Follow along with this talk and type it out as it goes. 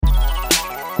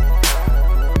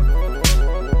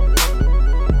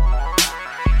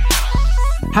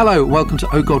Hello, welcome to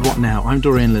Oh God, What Now? I'm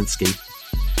Dorian Lynskey.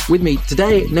 With me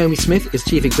today, Naomi Smith is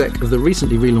Chief Exec of the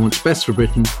recently relaunched Best for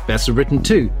Britain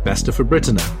 2, Bester for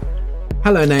Britainer.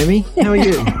 Hello, Naomi. How are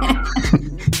you?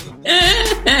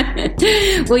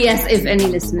 Well, yes, if any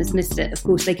listeners missed it, of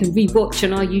course, they can rewatch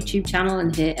on our YouTube channel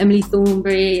and hear Emily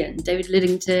Thornberry and David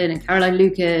Liddington and Caroline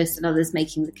Lucas and others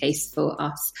making the case for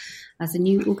us as a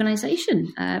new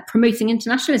organisation promoting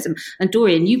internationalism. And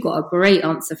Dorian, you got a great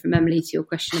answer from Emily to your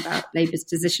question about Labour's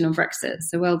position on Brexit.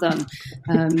 So well done.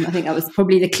 I think that was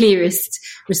probably the clearest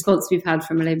response we've had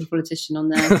from a Labour politician on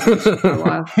there for a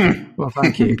while. Well,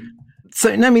 thank you.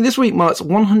 So, Naomi, this week marks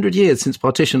 100 years since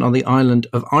partition on the island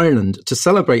of Ireland. To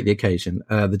celebrate the occasion,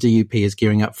 the DUP is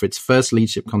gearing up for its first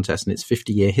leadership contest in its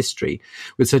 50-year history,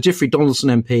 with Sir Geoffrey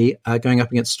Donaldson MP going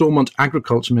up against Stormont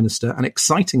Agriculture Minister and,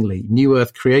 excitingly, New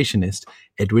Earth creationist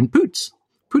Edwin Poots.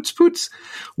 Poots.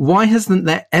 Why hasn't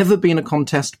there ever been a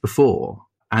contest before?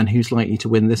 And who's likely to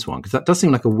win this one? Because that does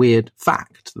seem like a weird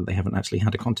fact that they haven't actually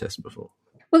had a contest before.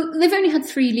 Well, they've only had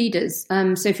three leaders.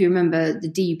 So if you remember, the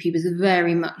DUP was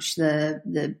very much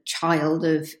the child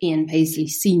of Ian Paisley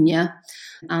Sr.,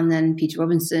 and then Peter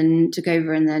Robinson took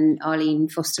over, and then Arlene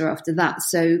Foster after that.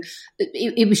 So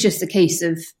it was just a case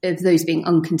of those being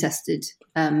uncontested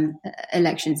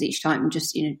elections each time.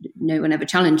 Just, no one ever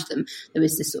challenged them. There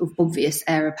was this sort of obvious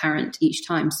heir apparent each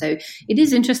time. So it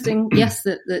is interesting, yes,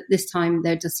 that this time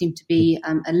there does seem to be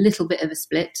a little bit of a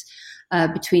split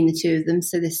between the two of them.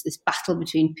 So this battle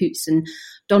between Poots and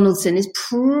Donaldson is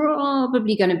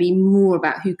probably going to be more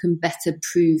about who can better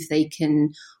prove they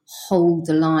can hold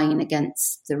the line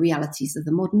against the realities of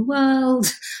the modern world,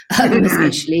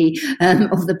 especially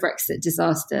of the Brexit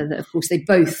disaster that, of course, they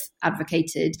both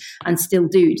advocated and still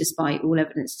do, despite all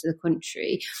evidence to the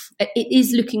contrary. It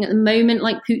is looking at the moment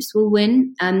like Poots will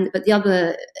win, but the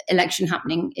other election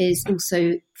happening is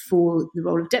also for the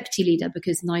role of deputy leader,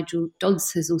 because Nigel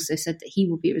Dodds has also said that he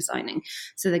will be resigning.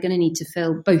 So they're going to need to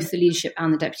fill both the leadership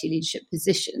and the deputy leadership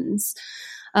positions.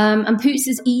 And Poots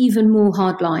is even more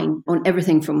hardline on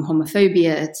everything from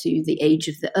homophobia to the age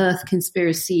of the earth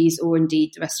conspiracies, or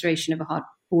indeed the restoration of a hard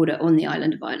border on the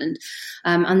island of Ireland.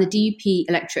 And the DUP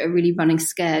electorate are really running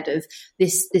scared of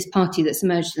this party that's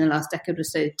emerged in the last decade or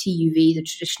so, TUV, the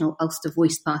traditional Ulster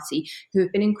Voice Party, who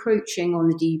have been encroaching on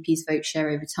the DUP's vote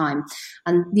share over time.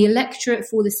 And the electorate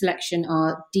for this election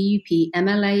are DUP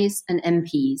MLAs and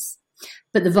MPs.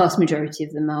 But the vast majority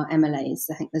of them are MLAs.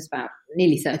 I think there's about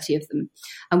nearly 30 of them.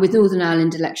 And with Northern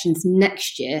Ireland elections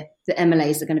next year, the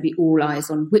MLAs are going to be all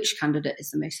eyes on which candidate is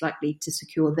the most likely to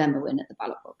secure them a win at the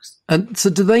ballot box. And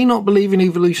so do they not believe in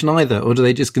evolution either, or do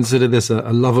they just consider this a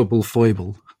lovable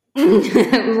foible?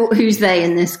 Who's they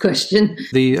in this question?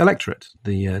 The electorate,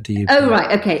 the DUP. Oh,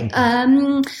 right, okay.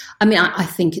 I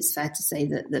think it's fair to say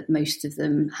that most of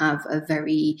them have a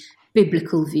very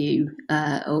biblical view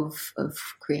of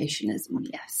creationism,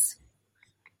 yes.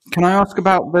 Can I ask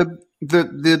about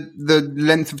the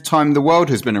length of time the world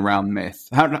has been around myth?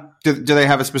 How do they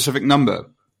have a specific number?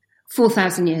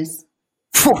 4,000 years.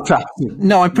 4,000?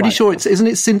 No, I'm pretty sure isn't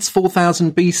it since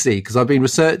 4,000 BC? Because I've been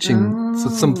researching for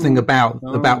something about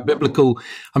biblical.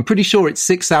 I'm pretty sure it's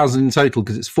 6,000 in total,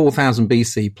 because it's 4,000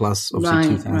 BC plus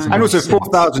obviously 2,000. Right. And also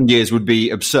 4,000 years would be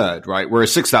absurd, right?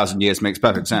 Whereas 6,000 years makes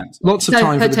perfect sense. Lots of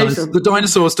time for the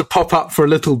dinosaurs to pop up for a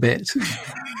little bit.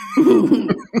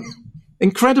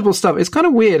 Incredible stuff. It's kind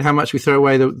of weird how much we throw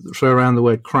around the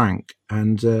word crank,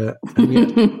 and looking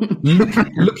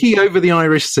over the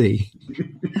Irish Sea.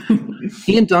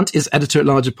 Ian Dunt is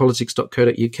editor-at-large of politics.co.uk.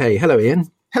 Hello,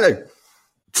 Ian. Hello.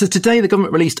 So today the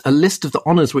government released a list of the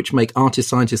honours which make artists,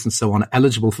 scientists and so on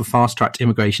eligible for fast-tracked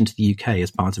immigration to the UK as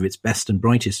part of its best and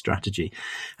brightest strategy.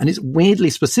 And it's weirdly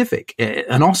specific.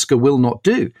 An Oscar will not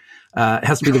do. It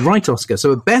has to be the right Oscar.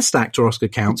 So a Best Actor Oscar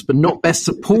counts, but not Best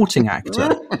Supporting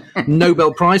Actor.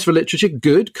 Nobel Prize for Literature,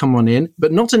 good, come on in.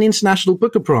 But not an International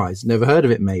Booker Prize. Never heard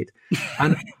of it, mate.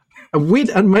 And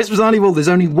most bizarrely of all, there's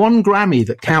only one Grammy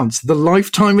that counts, the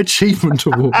Lifetime Achievement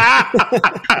Award.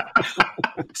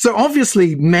 So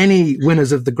obviously many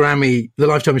winners of the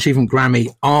Lifetime Achievement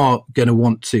Grammy are going to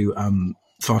want to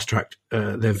fast-track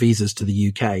their visas to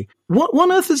the UK. What on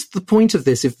earth is the point of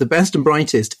this if the best and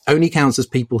brightest only counts as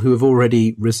people who have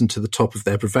already risen to the top of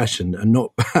their profession and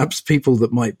not perhaps people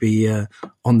that might be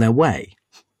on their way?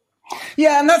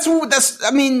 Yeah, and that's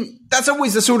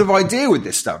always the sort of idea with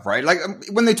this stuff, right? Like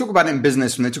when they talk about it in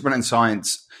business, when they talk about it in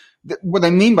science, what they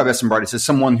mean by best and brightest is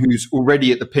someone who's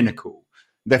already at the pinnacle,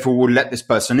 therefore we'll let this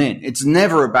person in. It's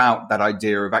never about that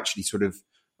idea of actually sort of,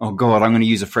 oh God, I'm going to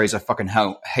use a phrase I fucking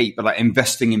hate, but like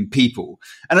investing in people.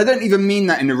 And I don't even mean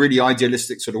that in a really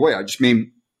idealistic sort of way. I just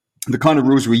mean the kind of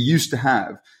rules we used to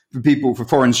have for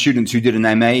foreign students who did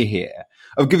an MA here,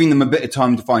 of giving them a bit of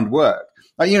time to find work.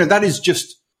 Like, that is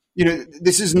just,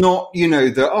 this is not,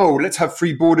 let's have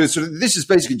free borders. So this is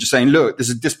basically just saying, look, there's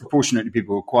a disproportionately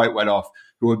people who are quite well off,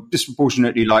 who are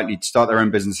disproportionately likely to start their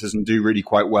own businesses and do really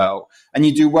quite well. And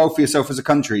you do well for yourself as a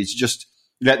country to just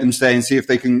let them stay and see if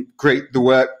they can create the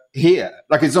work here.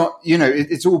 Like, it's not,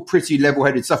 it's all pretty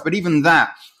level-headed stuff. But even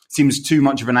that seems too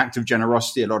much of an act of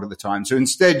generosity a lot of the time. So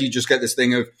instead, you just get this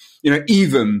thing of,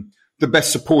 even the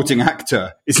best supporting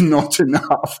actor is not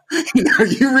enough.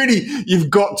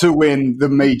 You've got to win the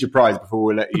major prize before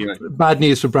we'll let you in. Bad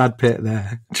news for Brad Pitt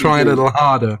there. Try a little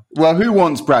harder. Well, who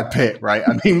wants Brad Pitt, right?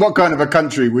 I mean, what kind of a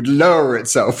country would lower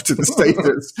itself to the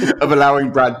status of allowing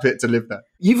Brad Pitt to live there?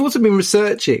 You've also been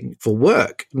researching for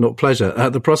work, not pleasure,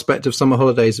 the prospect of summer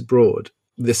holidays abroad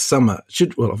this summer.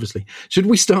 Should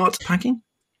we start packing?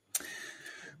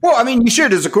 Well, I mean, you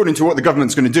should, as according to what the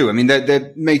government's going to do. I mean,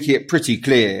 they're making it pretty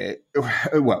clear.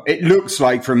 Well, it looks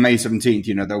like from May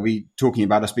 17th, they'll be talking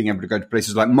about us being able to go to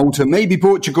places like Malta, maybe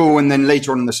Portugal, and then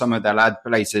later on in the summer they'll add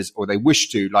places, or they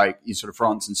wish to, like sort of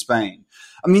France and Spain.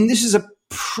 I mean, this is a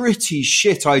pretty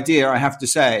shit idea, I have to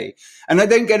say. And I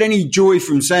don't get any joy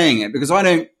from saying it because I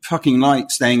don't fucking like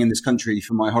staying in this country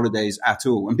for my holidays at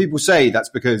all. And people say that's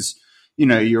because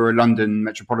you're a London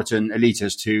metropolitan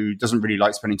elitist who doesn't really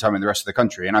like spending time in the rest of the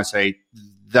country. And I say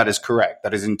that is correct.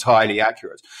 That is entirely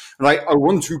accurate. Like, I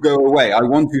want to go away. I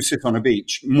want to sit on a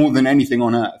beach more than anything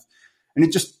on earth. And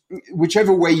it just,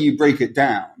 whichever way you break it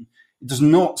down, it does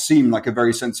not seem like a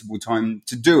very sensible time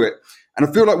to do it. And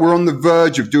I feel like we're on the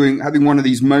verge of having one of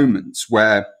these moments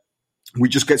where we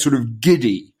just get sort of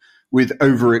giddy with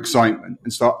overexcitement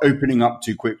and start opening up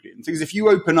too quickly. And things, if you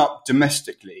open up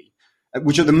domestically,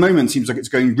 which at the moment seems like it's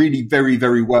going really very,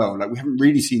 very well. Like, we haven't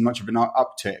really seen much of an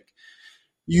uptick.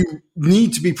 You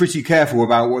need to be pretty careful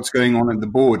about what's going on at the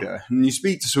border. And you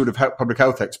speak to sort of public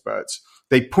health experts,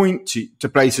 they point to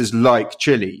places like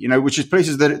Chile, which is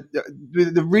places that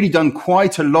they've really done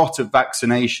quite a lot of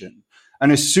vaccination.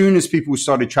 And as soon as people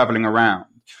started traveling around,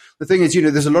 the thing is,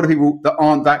 there's a lot of people that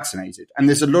aren't vaccinated, and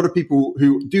there's a lot of people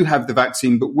who do have the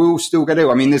vaccine but will still get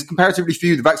ill. I mean, there's comparatively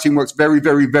few. The vaccine works very,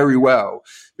 very, very well.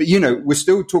 But, we're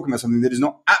still talking about something that is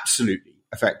not absolutely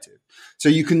effective. So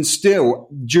you can still,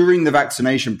 during the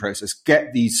vaccination process,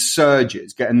 get these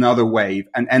surges, get another wave,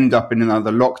 and end up in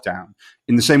another lockdown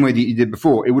in the same way that you did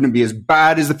before. It wouldn't be as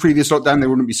bad as the previous lockdown. There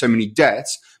wouldn't be so many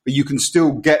deaths, but you can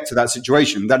still get to that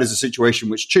situation. That is a situation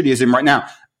which Chile is in right now,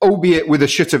 albeit with a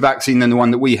shitter vaccine than the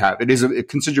one that we have. It is a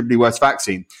considerably worse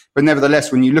vaccine. But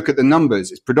nevertheless, when you look at the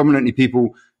numbers, it's predominantly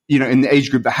people, in the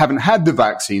age group that haven't had the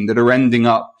vaccine that are ending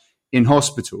up in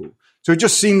hospital. So it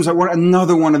just seems like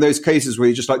another one of those cases where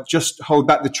you just hold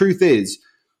back. The truth is,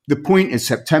 the point is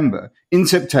September. In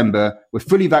September, we're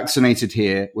fully vaccinated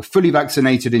here. We're fully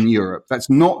vaccinated in Europe. That's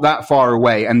not that far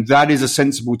away. And that is a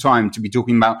sensible time to be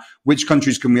talking about which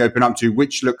countries can we open up to,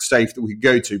 which look safe that we could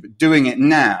go to. But doing it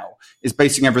now is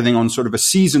basing everything on sort of a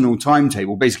seasonal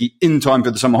timetable, basically in time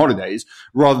for the summer holidays,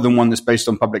 rather than one that's based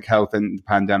on public health and the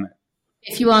pandemic.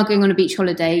 If you are going on a beach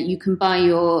holiday, you can buy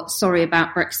your Sorry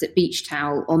About Brexit beach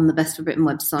towel on the Best for Britain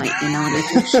website in our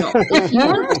local shop if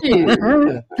you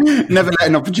want to. Never let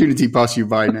an opportunity pass you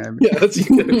by, Naomi. Yeah,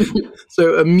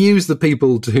 so amuse the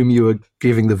people to whom you are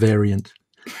giving the variant.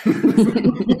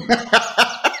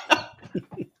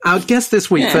 Our guest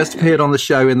this week first appeared on the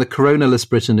show in the Coronaless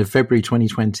Britain of February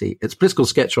 2020. It's political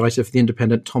sketch writer for The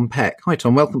Independent, Tom Peck. Hi,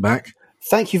 Tom. Welcome back.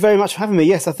 Thank you very much for having me.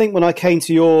 Yes, I think when I came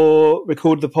to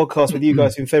record the podcast with you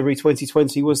guys in February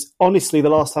 2020 was honestly the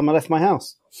last time I left my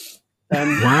house.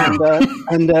 Wow.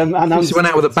 And I'm went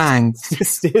out with a bang.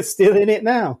 Still in it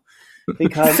now.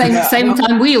 Same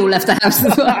time we all left the house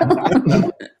as well. I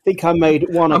think I made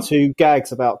one or two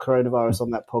gags about coronavirus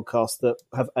on that podcast that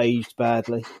have aged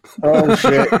badly. Oh,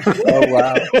 shit. Oh,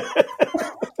 wow.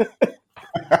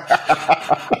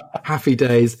 Happy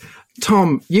days.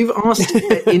 Tom, you've asked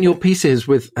in your pieces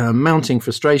with mounting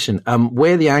frustration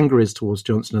where the anger is towards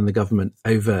Johnson and the government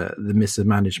over the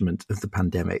mismanagement of the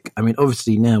pandemic. I mean,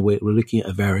 obviously now we're looking at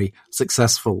a very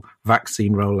successful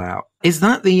vaccine rollout. Is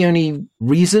that the only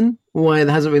reason why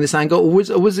there hasn't been this anger, or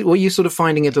were you sort of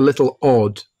finding it a little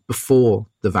odd before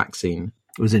the vaccine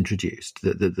was introduced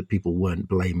that the people weren't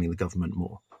blaming the government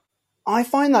more? I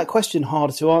find that question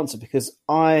harder to answer because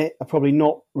I am probably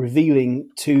not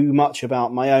revealing too much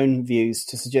about my own views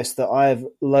to suggest that I have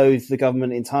loathed the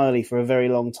government entirely for a very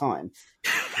long time.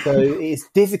 So it's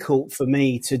difficult for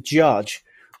me to judge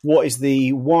why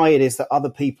it is that other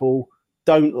people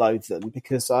don't loathe them,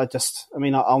 because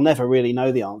I'll never really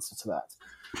know the answer to that.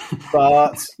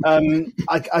 But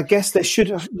I guess there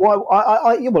should. Well,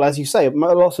 as you say, a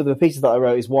lot of the pieces that I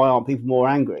wrote is why aren't people more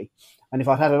angry? And if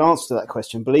I'd had an answer to that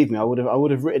question, believe me, I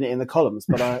would have written it in the columns.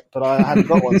 But I hadn't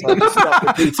got one. So I just stuck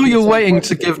repeating. So you're waiting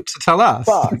to tell us.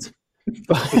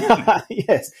 But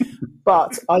yes,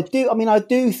 but I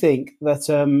do think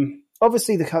that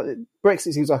obviously the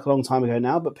Brexit seems like a long time ago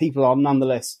now, but people are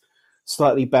nonetheless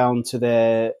slightly bound to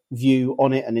their view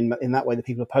on it, and in that way, the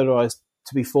people are polarised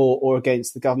to be for or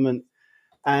against the government.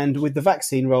 And with the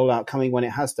vaccine rollout coming when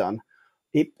it has done,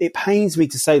 it pains me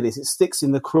to say this, it sticks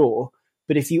in the craw,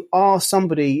 but if you are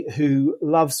somebody who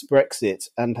loves Brexit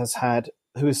and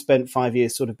who has spent 5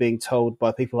 years sort of being told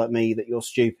by people like me that you're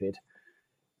stupid,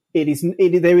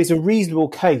 there is a reasonable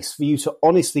case for you to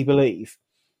honestly believe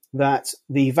that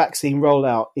the vaccine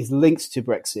rollout is linked to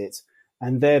Brexit,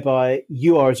 and thereby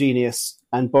you are a genius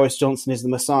and Boris Johnson is the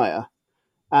Messiah.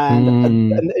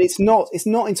 And it's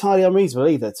not entirely unreasonable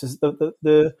either.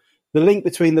 The link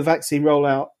between the vaccine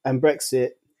rollout and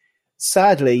Brexit,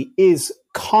 sadly, is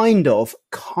kind of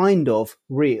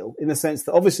real, in the sense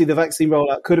that obviously the vaccine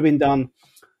rollout could have been done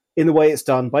in the way it's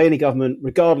done by any government,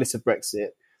 regardless of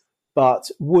Brexit. But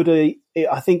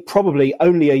I think probably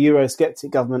only a Eurosceptic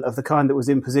government of the kind that was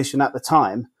in position at the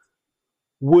time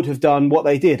would have done what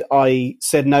they did, i.e.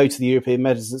 said no to the European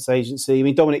Medicines Agency. I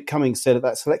mean, Dominic Cummings said at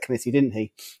that select committee, didn't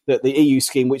he, that the EU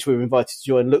scheme, which we were invited to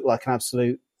join, looked like an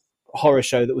absolute horror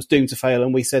show that was doomed to fail,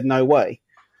 and we said no way.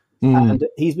 And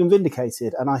he's been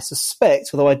vindicated. And I suspect,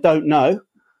 although I don't know,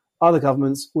 other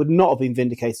governments would not have been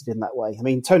vindicated in that way. I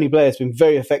mean, Tony Blair has been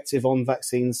very effective on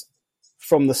vaccines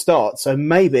from the start, so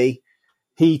maybe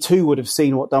he too would have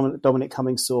seen what Dominic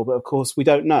Cummings saw, but of course we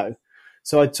don't know.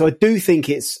 So I do think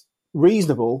it's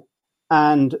reasonable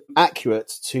and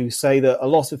accurate to say that a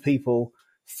lot of people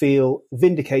feel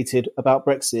vindicated about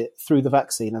Brexit through the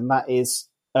vaccine, and that is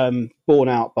borne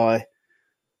out by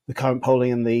the current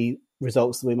polling and the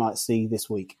results that we might see this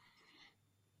week.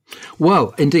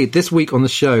 Well, indeed, this week on the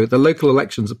show, the local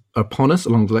elections are upon us,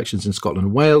 along with elections in Scotland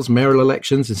and Wales, mayoral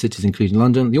elections in cities including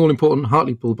London, the all-important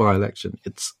Hartlepool by-election.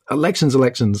 It's elections.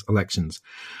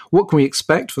 What can we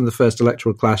expect from the first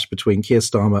electoral clash between Keir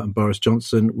Starmer and Boris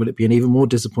Johnson? Will it be an even more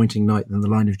disappointing night than the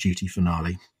Line of Duty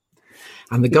finale?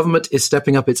 And the government is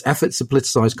stepping up its efforts to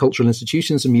politicise cultural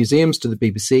institutions and museums to the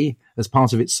BBC as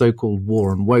part of its so-called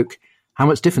war on woke. How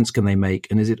much difference can they make?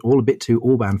 And is it all a bit too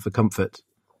Orban for comfort?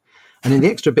 And in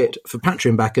the extra bit, for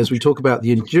Patreon backers, we talk about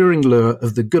the enduring lure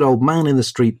of the good old man in the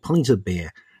street pint of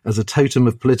beer as a totem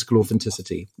of political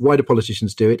authenticity. Why do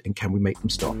politicians do it, and can we make them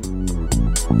stop?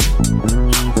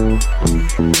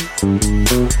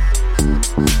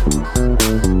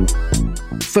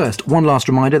 First, one last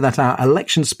reminder that our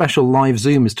election special live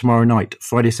Zoom is tomorrow night,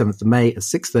 Friday 7th of May at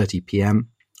 6:30 p.m.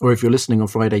 Or if you're listening on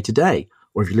Friday today,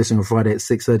 or if you're listening on Friday at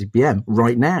 6:30 p.m.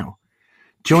 right now.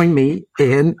 Join me,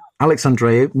 Ian, Alex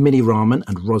Andreou, Minnie Rahman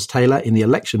and Ros Taylor in the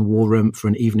election war room for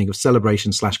an evening of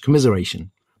celebration/commiseration,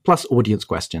 plus audience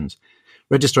questions.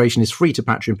 Registration is free to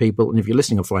Patreon people, and if you're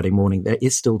listening on Friday morning, there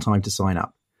is still time to sign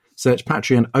up. Search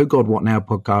Patreon Oh God What Now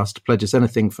podcast, pledge us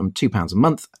anything from £2 a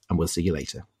month, and we'll see you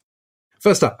later.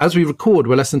 First up, as we record,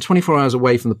 we're less than 24 hours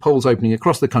away from the polls opening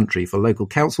across the country for local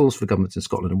councils, for governments in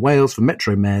Scotland and Wales, for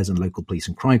metro mayors and local police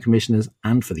and crime commissioners,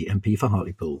 and for the MP for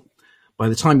Hartlepool. By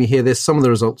the time you hear this, some of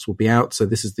the results will be out, so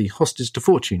this is the hostage to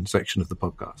fortune section of the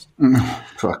podcast.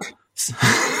 Fuck.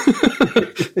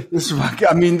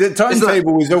 I mean, the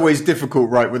timetable is always difficult,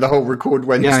 right, with the whole record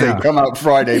Wednesday, come out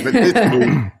Friday, but this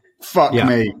week, fuck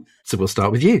me. So we'll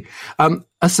start with you.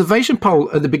 A Survation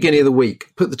poll at the beginning of the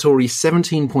week put the Tories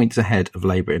 17 points ahead of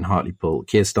Labour in Hartlepool.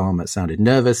 Keir Starmer sounded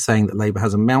nervous, saying that Labour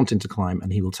has a mountain to climb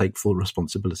and he will take full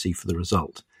responsibility for the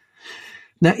result.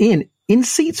 Now, Ian, in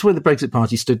seats where the Brexit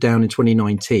Party stood down in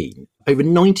 2019, over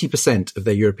 90% of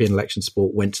their European election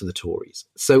support went to the Tories.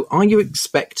 So are you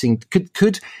expecting,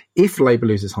 could if Labour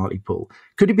loses Hartlepool,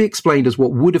 could it be explained as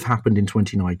what would have happened in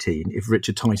 2019 if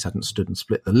Richard Tice hadn't stood and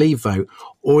split the Leave vote?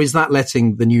 Or is that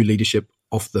letting the new leadership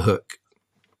off the hook?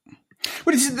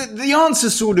 Well, the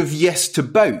answer's sort of yes to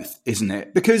both, isn't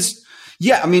it? Because,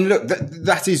 I mean, look,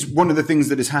 that is one of the things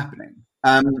that is happening.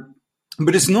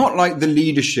 But it's not like the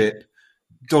leadership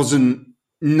doesn't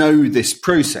know this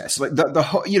process. Like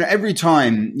every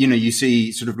time, you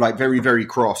see sort of like very, very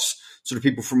cross sort of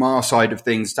people from our side of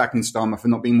things attacking Starmer for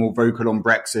not being more vocal on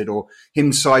Brexit, or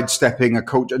him sidestepping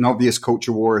an obvious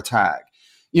culture war attack.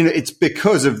 It's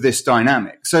because of this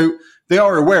dynamic. So they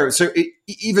are aware. So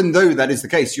even though that is the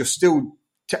case, you're still,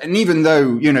 and even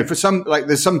though, for some, like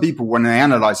there's some people when they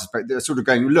analyze this, they're sort of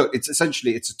going, look, it's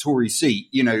a Tory seat.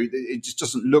 It just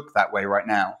doesn't look that way right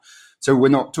now. So we're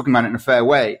not talking about it in a fair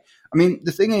way. I mean,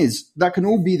 the thing is, that can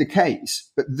all be the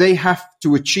case, but they have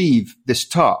to achieve this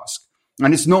task.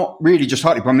 And it's not really just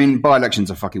Hartlepool. I mean, by-elections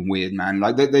are fucking weird, man.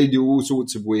 Like, they do all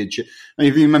sorts of weird shit. I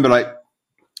mean, if you remember, like,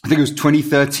 I think it was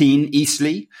 2013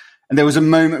 Eastleigh, and there was a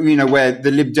moment, where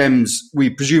the Lib Dems, we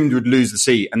presumed, would lose the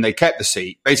seat, and they kept the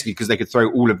seat, basically because they could throw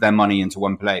all of their money into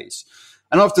one place.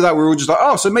 And after that, we were all just like,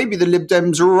 oh, so maybe the Lib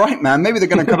Dems are all right, man. Maybe they're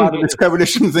going to come out of this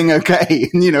coalition thing okay.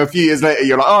 And, a few years later,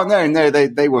 you're like, oh, no,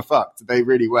 they were fucked. They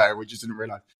really were. We just didn't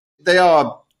realize. They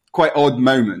are quite odd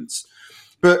moments.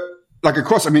 But, like,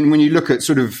 across, I mean, when you look at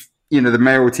sort of, the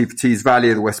mayoralty for Tees Valley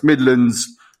of the West Midlands,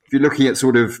 if you're looking at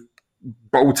sort of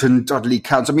Bolton, Dudley,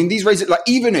 Counts, I mean, these races, like,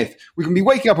 even if we can be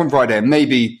waking up on Friday and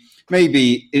maybe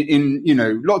in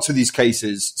lots of these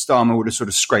cases, Starmer would have sort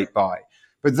of scraped by.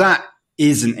 But that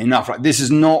isn't enough. Like, this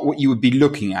is not what you would be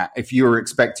looking at if you were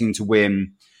expecting to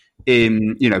win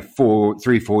in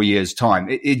 3-4 years time.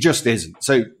 It just isn't.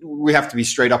 So we have to be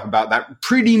straight up about that,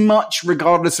 pretty much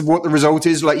regardless of what the result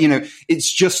is. Like,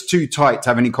 it's just too tight to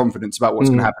have any confidence about what's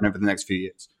going to happen over the next few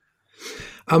years.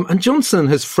 And Johnson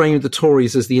has framed the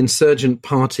Tories as the insurgent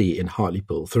party in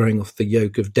Hartlepool, throwing off the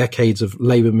yoke of decades of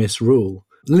Labour misrule.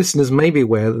 Listeners may be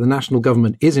aware that the national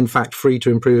government is in fact free to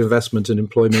improve investment and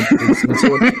employment and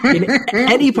so on in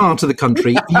any part of the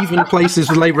country, even places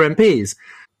with Labour MPs.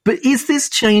 But is this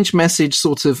change message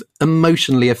sort of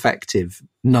emotionally effective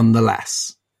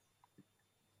nonetheless?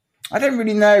 I don't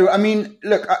really know. I mean,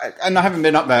 look, I haven't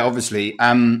been up there, obviously,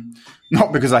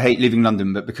 not because I hate leaving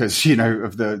London, but because,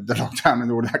 of the lockdown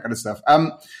and all that kind of stuff.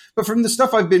 But from the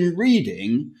stuff I've been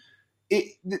reading,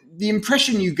 the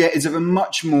impression you get is of a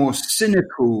much more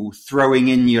cynical throwing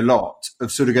in your lot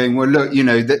of sort of going, well, look,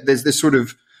 there's this sort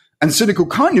of, and cynical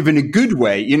kind of in a good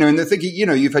way, and they're thinking,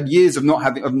 you've had years of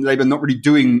Labour not really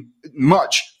doing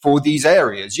much for these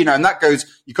areas, and that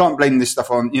goes, you can't blame this stuff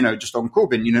on, just on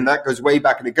Corbyn, that goes way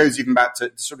back, and it goes even back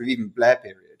to sort of even Blair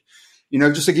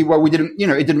period, just thinking, well, we didn't,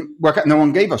 it didn't work out, no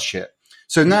one gave us shit.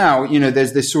 So now,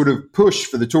 there's this sort of push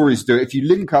for the Tories to do it. If you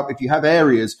link up, if you have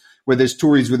areas where there's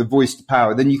Tories with a voice to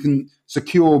power, then you can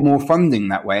secure more funding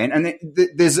that way. And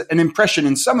there's an impression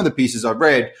in some of the pieces I've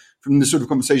read from the sort of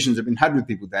conversations I've been had with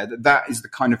people there, that is the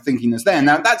kind of thinking that's there.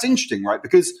 Now, that's interesting, right?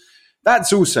 Because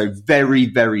that's also very,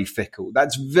 very fickle.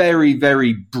 That's very,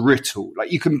 very brittle.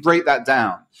 Like, you can break that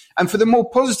down. And for the more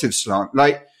positive slant,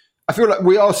 like, I feel like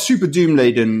we are super doom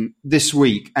laden this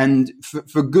week, and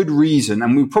for good reason.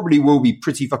 And we probably will be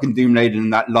pretty fucking doom laden in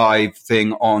that live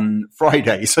thing on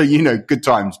Friday. So, good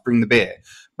times, bring the beer.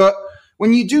 But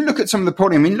when you do look at some of the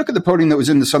polling, I mean, look at the polling that was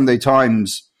in the Sunday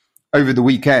Times over the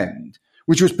weekend,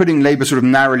 which was putting Labour sort of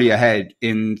narrowly ahead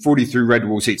in 43 red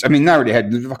wall seats. I mean, narrowly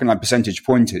ahead, fucking like percentage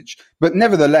pointage. But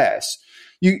nevertheless,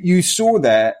 you saw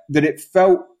there that it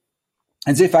felt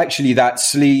as if actually that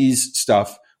sleaze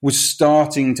stuff was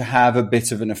starting to have a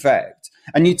bit of an effect.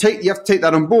 And you have to take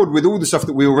that on board with all the stuff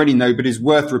that we already know, but is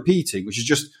worth repeating, which is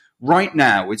just right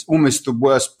now, it's almost the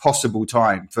worst possible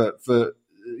time for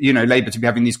Labour to be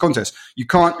having these contests.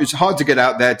 It's hard to get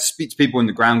out there to speak to people in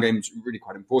the ground game. It's really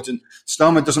quite important.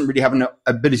 Starmer doesn't really have an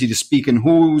ability to speak in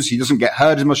halls. He doesn't get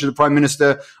heard as much as the Prime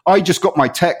Minister. I just got my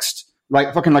text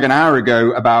like an hour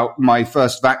ago about my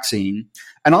first vaccine,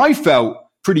 and I felt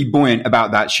pretty buoyant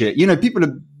about that shit. People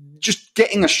are just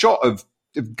getting a shot of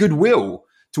goodwill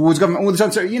towards government all the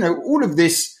time. So, all of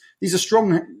this, these are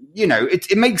strong,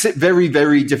 it makes it very,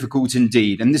 very difficult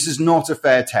indeed. And this is not a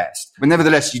fair test. But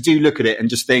nevertheless, you do look at it and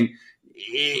just think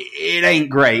it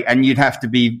ain't great. And you'd have to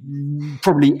be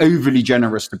probably overly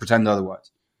generous to pretend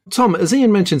otherwise. Tom, as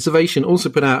Ian mentioned, Survation also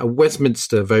put out a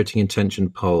Westminster voting intention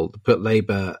poll that put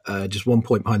Labour just 1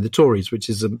 point behind the Tories, which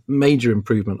is a major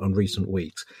improvement on recent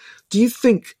weeks. Do you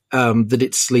think that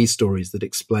it's sleaze stories that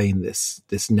explain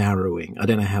this narrowing? I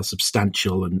don't know how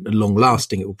substantial and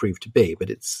long-lasting it will prove to be,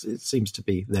 but it seems to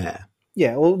be there.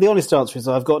 Yeah, well, the honest answer is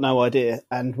I've got no idea.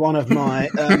 And one of my,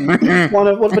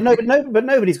 but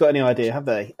nobody's got any idea, have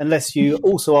they? Unless you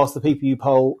also ask the people you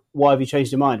poll, why have you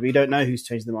changed your mind? But you don't know who's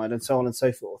changed their mind, and so on and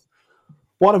so forth.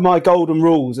 One of my golden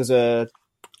rules as a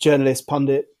journalist,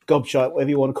 pundit, gobshite, whatever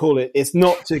you want to call it, is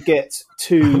not to get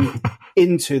too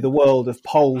into the world of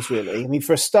polls, really. I mean,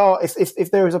 for a start,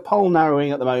 if there is a poll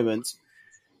narrowing at the moment,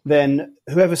 then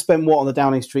whoever spent what on the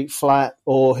Downing Street flat,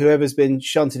 or whoever's been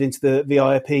shunted into the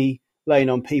VIP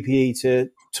lane on PPE to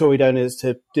Tory donors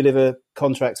to deliver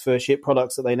contracts for shit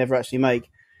products that they never actually make,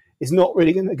 is not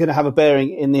really going to have a bearing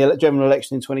in the general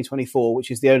election in 2024, which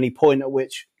is the only point at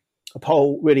which a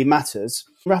poll really matters.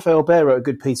 Raphael Behr wrote a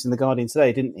good piece in The Guardian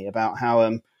today, didn't he, about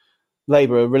how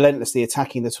Labour are relentlessly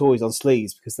attacking the Tories on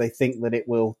sleaze because they think that it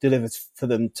will deliver for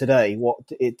them today what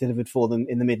it delivered for them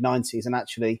in the mid-90s, and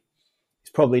actually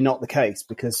it's probably not the case,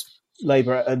 because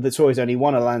Labour, the Tories only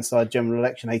won a landslide general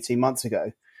election 18 months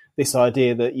ago. This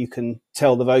idea that you can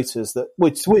tell the voters that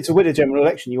to win a general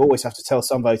election, you always have to tell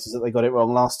some voters that they got it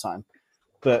wrong last time.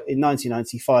 But in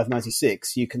 1995,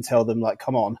 96, you can tell them, like,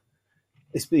 come on,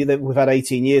 we've had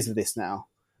 18 years of this now.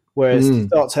 Whereas to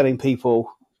start telling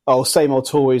people, oh, same old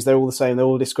Tories, they're all the same, they're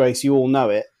all a disgrace, you all know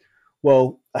it.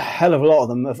 Well, a hell of a lot of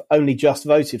them have only just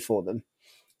voted for them.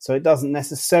 So it doesn't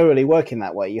necessarily work in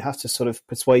that way. You have to sort of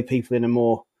persuade people in a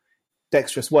more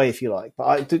dexterous way, if you like.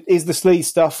 But is the sleaze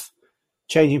stuff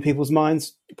changing people's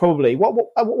minds? Probably.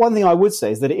 One thing I would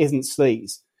say is that it isn't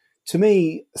sleaze. To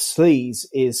me, sleaze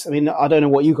is, I mean, I don't know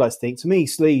what you guys think. To me,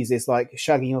 sleaze is like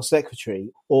shagging your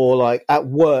secretary, or like, at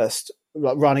worst,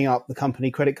 like running up the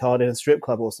company credit card in a strip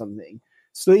club or something.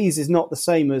 Sleaze is not the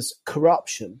same as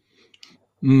corruption.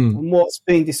 And what's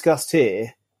being discussed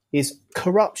here is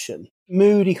corruption.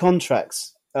 Moody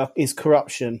contracts is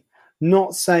corruption.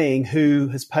 Not saying who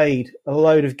has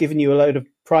given you a load of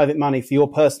private money for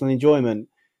your personal enjoyment.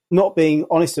 Not being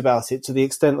honest about it to the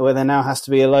extent where there now has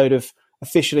to be a load of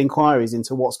official inquiries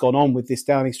into what's gone on with this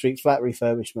Downing Street flat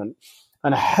refurbishment,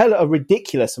 and a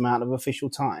ridiculous amount of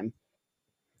official time.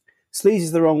 Sleaze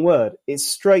is the wrong word. It's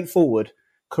straightforward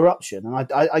corruption.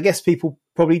 And I guess people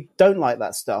probably don't like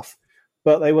that stuff,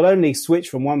 but they will only switch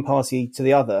from one party to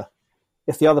the other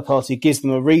if the other party gives them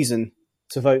a reason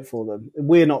to vote for them.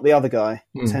 We're not the other guy.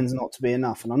 Tends not to be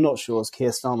enough. And I'm not sure as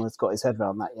Keir Starmer has got his head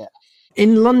around that yet.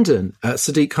 In London,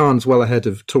 Sadiq Khan's well ahead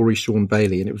of Tory Sean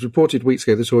Bailey, and it was reported weeks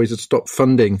ago the Tories had stopped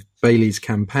funding Bailey's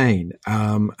campaign.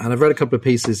 And I've read a couple of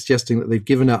pieces suggesting that they've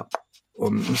given up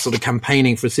on sort of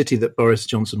campaigning for a city that Boris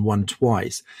Johnson won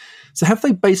twice. So have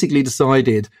they basically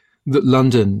decided that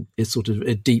London is sort of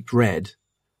a deep red,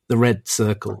 the red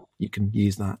circle, you can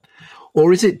use that?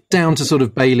 Or is it down to sort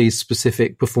of Bailey's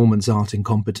specific performance art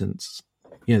incompetence?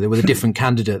 You know, with a different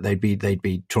candidate, they'd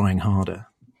be trying harder.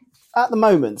 At the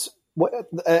moment,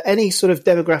 any sort of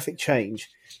demographic change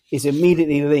is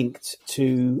immediately linked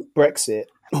to Brexit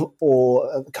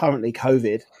or currently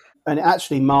COVID, and it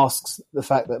actually masks the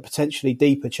fact that potentially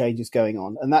deeper change is going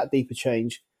on, and that deeper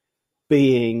change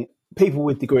being people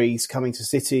with degrees coming to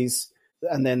cities,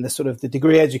 and then the sort of the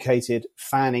degree educated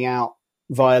fanning out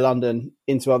via London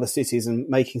into other cities and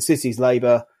making cities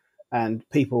Labour and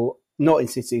people not in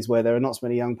cities where there are not so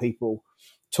many young people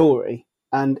Tory.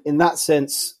 And in that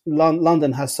sense,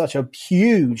 London has such a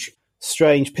huge,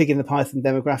 strange pig in the python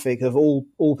demographic of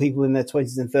all people in their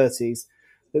 20s and 30s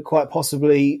that quite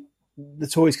possibly the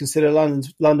Tories consider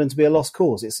London to be a lost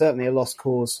cause. It's certainly a lost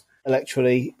cause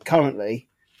electorally currently,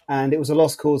 and it was a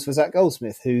lost cause for Zach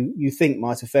Goldsmith, who you think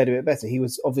might have fared a bit better. He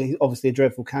was obviously a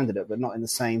dreadful candidate, but not in the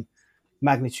same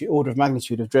order of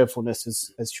magnitude of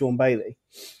dreadfulness as Sean Bailey.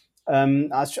 I'm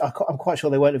quite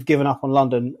sure they won't have given up on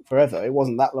London forever. It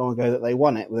wasn't that long ago that they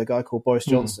won it with a guy called Boris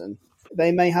Johnson.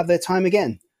 They may have their time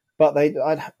again, but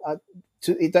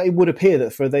it would appear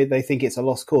that they think it's a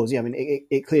lost cause. Yeah, I mean,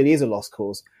 it clearly is a lost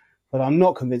cause, but I'm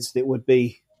not convinced it wouldn't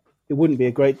be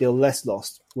a great deal less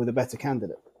lost with a better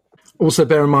candidate. Also,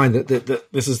 bear in mind that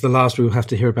this is the last we will have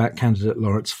to hear about candidate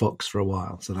Lawrence Fox for a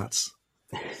while. So that's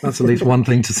at least one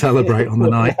thing to celebrate on the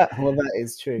night. That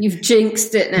is true. You've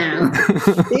jinxed it now.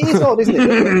 It is odd, isn't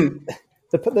it?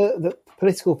 The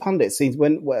political pundits seem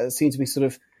to be sort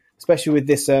of, especially with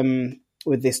this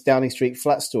Downing Street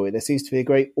flat story, there seems to be a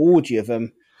great orgy of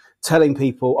them telling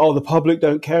people, "Oh, the public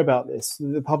don't care about this.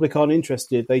 The public aren't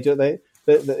interested.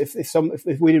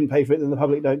 If we didn't pay for it, then the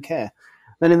public don't care."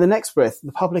 Then in the next breath,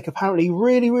 the public apparently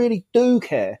really, really do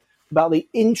care about the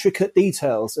intricate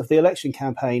details of the election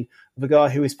campaign of a guy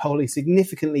who is polling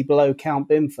significantly below Count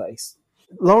Bimface.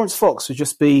 Lawrence Fox should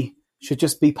just be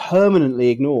permanently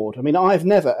ignored. I mean,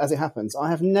 as it happens,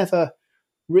 what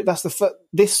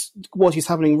is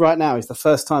happening right now is the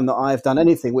first time that I have done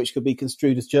anything which could be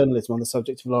construed as journalism on the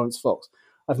subject of Lawrence Fox.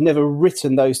 I've never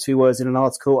written those two words in an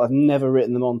article. I've never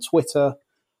written them on Twitter.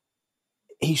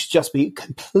 He should just be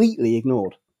completely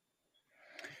ignored.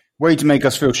 Way to make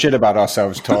us feel shit about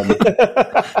ourselves, Tom.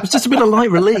 It's just a bit of light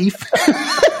relief.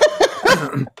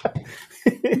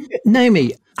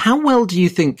 Naomi, how well do you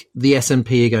think the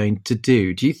SNP are going to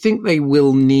do? Do you think they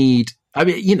will need... I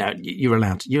mean, you know, you're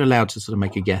allowed to sort of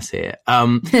make a guess here.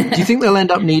 Do you think they'll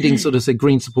end up needing sort of, say,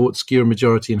 Green support, secure a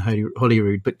majority in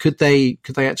Holyrood? But could they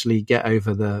actually get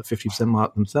over the 50%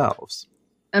 mark themselves?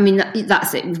 I mean,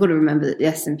 that's it. We've got to remember that the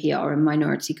SNP are a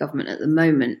minority government at the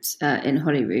moment in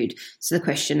Holyrood. So the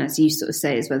question, as you sort of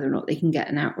say, is whether or not they can get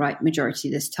an outright majority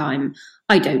this time.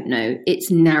 I don't know.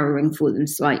 It's narrowing for them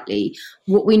slightly.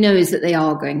 What we know is that they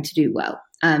are going to do well.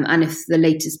 And if the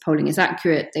latest polling is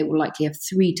accurate, they will likely have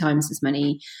 3 times as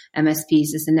many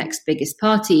MSPs as the next biggest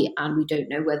party. And we don't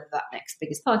know whether that next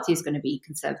biggest party is going to be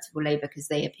Conservative or Labour, because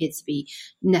they appear to be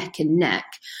neck and neck.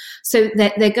 So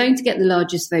they're going to get the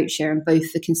largest vote share in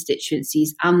both the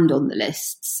constituencies and on the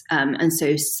lists. And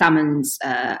so Salmon's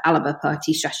Alba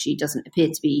party strategy doesn't appear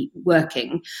to be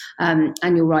working. And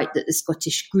you're right that the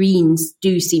Scottish Greens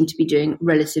do seem to be doing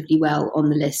relatively well on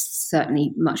the lists,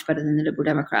 certainly much better than the Liberal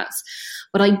Democrats.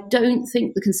 But I don't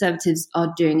think the Conservatives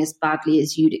are doing as badly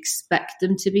as you'd expect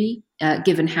them to be,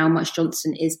 given how much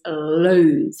Johnson is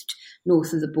loathed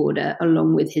north of the border,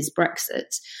 along with his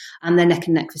Brexit. And they're neck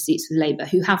and neck for seats with Labour,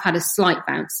 who have had a slight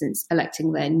bounce since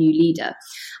electing their new leader.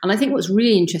 And I think what's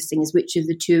really interesting is which of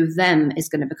the two of them is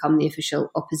going to become the official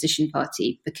opposition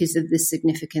party, because of the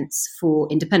significance for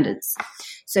independents.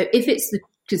 So if it's the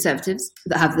Conservatives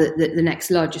that have the next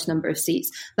largest number of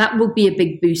seats, that will be a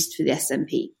big boost for the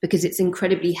SNP, because it's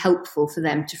incredibly helpful for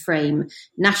them to frame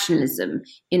nationalism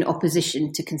in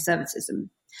opposition to conservatism.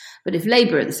 But if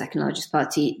Labour are the second largest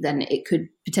party, then it could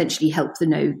potentially help the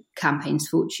No campaign's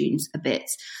fortunes a bit.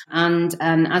 And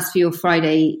as for your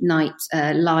Friday night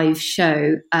live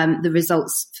show, the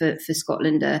results for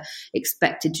Scotland are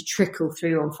expected to trickle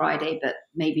through on Friday, but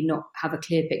maybe not have a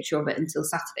clear picture of it until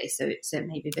Saturday. So it's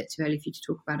maybe a bit too early for you to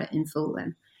talk about it in full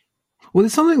then. Well,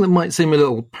 there's something that might seem a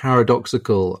little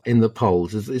paradoxical in the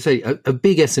polls. As they say, a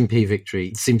big SNP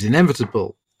victory seems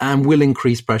inevitable and will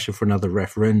increase pressure for another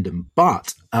referendum.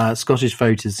 But Scottish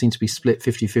voters seem to be split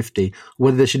 50-50,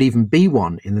 whether there should even be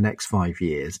one in the next 5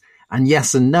 years. And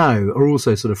yes and no are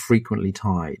also sort of frequently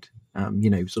tied,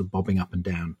 sort of bobbing up and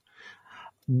down.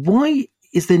 Why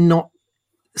is there not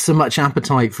so much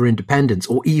appetite for independence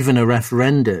or even a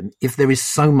referendum if there is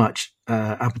so much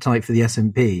appetite for the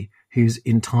SNP, whose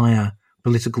entire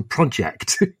political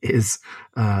project is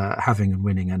having and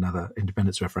winning another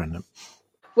independence referendum?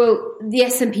 Well, the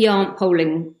SNP aren't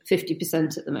polling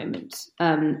 50% at the moment.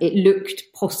 It looked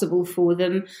possible for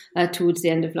them towards the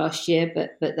end of last year,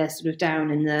 but they're sort of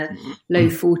down in the low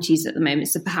 40s at the moment.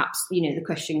 So perhaps, the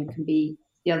question can be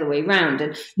the other way round.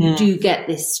 And you do get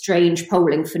this strange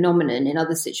polling phenomenon in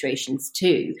other situations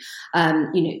too.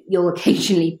 You'll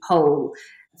occasionally poll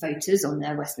voters on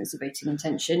their Westminster voting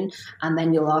intention, and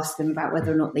then you'll ask them about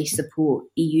whether or not they support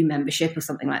EU membership or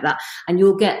something like that. And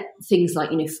you'll get things like,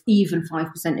 even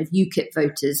 5% of UKIP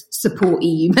voters support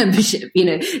EU membership.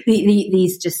 These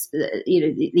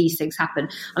things happen.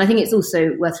 And I think it's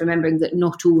also worth remembering that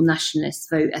not all nationalists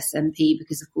vote SNP,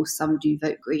 because of course some do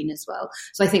vote Green as well.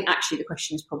 So I think actually the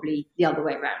question is probably the other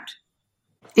way around.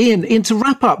 Ian, to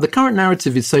wrap up, the current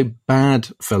narrative is so bad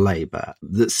for Labour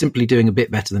that simply doing a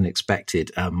bit better than expected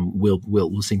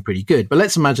will seem pretty good. But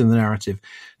let's imagine the narrative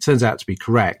turns out to be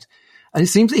correct. And it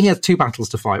seems that he has 2 battles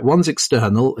to fight. One's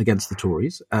external against the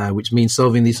Tories, which means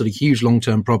solving these sort of huge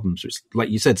long-term problems, which, like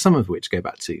you said, some of which go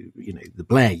back to, the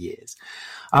Blair years.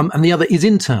 And the other is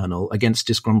internal against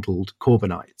disgruntled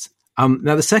Corbynites.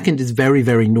 Now, the second is very,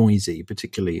 very noisy,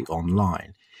 particularly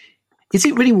online. Is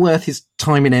it really worth his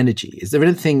time and energy? Is there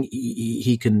anything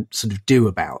he can sort of do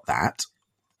about that?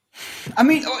 I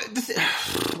mean,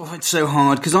 it's so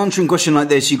hard, because answering a question like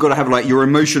this, you've got to have like your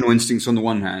emotional instincts on the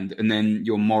one hand, and then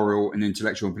your moral and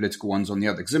intellectual and political ones on the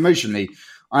other. Because emotionally,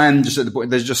 I am just at the point,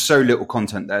 there's just so little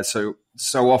content there. So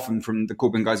often from the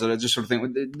Corbyn guys, I just sort of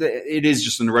think it is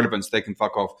just an irrelevance. They can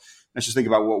fuck off. Let's just think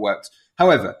about what works.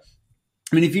 However,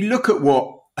 I mean, if you look at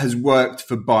what has worked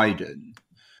for Biden,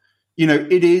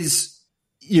 it is,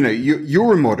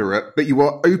 you're a moderate, but you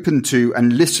are open to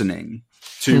and listening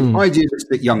to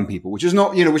idealistic young people, which is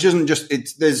not, which isn't just,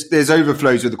 there's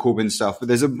overflows of the Corbyn stuff, but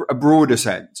there's a broader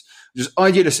sense, just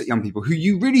idealistic young people who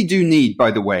you really do need, by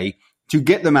the way, to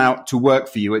get them out to work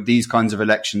for you at these kinds of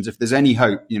elections, if there's any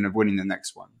hope, of winning the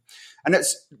next one. And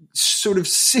it's sort of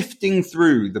sifting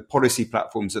through the policy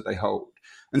platforms that they hold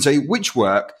and say which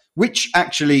work, which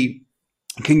actually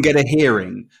can get a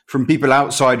hearing from people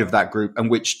outside of that group and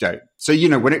which don't. So,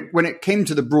 when it came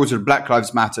to the broader Black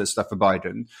Lives Matter stuff for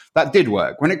Biden, that did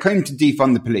work. When it came to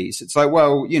defund the police, it's like,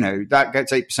 well, that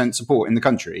gets 8% support in the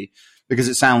country because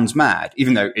it sounds mad,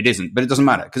 even though it isn't, but it doesn't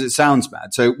matter because it sounds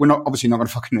mad. So we're obviously not going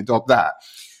to fucking adopt that.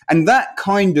 And that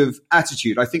kind of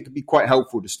attitude, I think, could be quite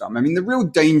helpful to some. I mean, the real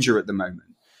danger at the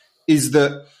moment is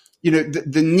that,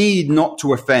 the need not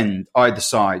to offend either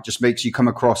side just makes you come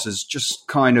across as just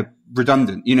kind of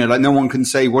redundant. Like no one can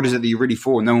say, what is it that you're really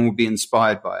for? No one will be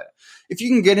inspired by it. If you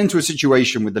can get into a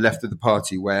situation with the left of the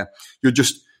party where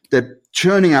they're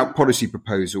churning out policy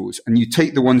proposals and you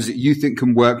take the ones that you think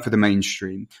can work for the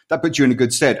mainstream, that puts you in a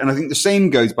good stead. And I think the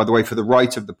same goes, by the way, for the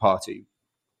right of the party,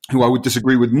 who I would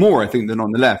disagree with more, I think, than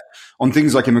on the left, on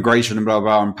things like immigration and blah,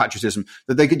 blah, blah, and patriotism,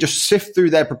 that they could just sift through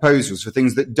their proposals for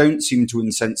things that don't seem to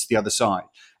incense the other side.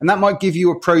 And that might give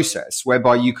you a process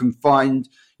whereby you can find,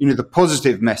 the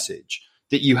positive message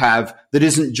that you have that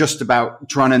isn't just about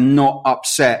trying to not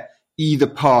upset either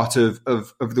part of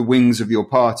the wings of your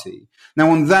party.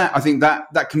 Now, on that, I think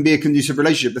that can be a conducive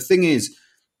relationship. The thing is,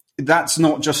 that's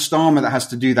not just Starmer that has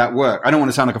to do that work. I don't want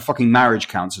to sound like a fucking marriage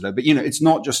counselor, but it's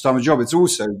not just Starmer's job. It's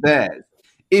also theirs.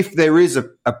 If there is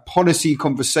a policy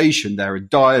conversation there, a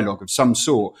dialogue of some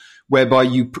sort, whereby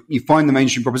you find the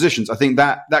mainstream propositions, I think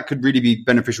that could really be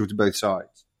beneficial to both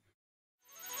sides.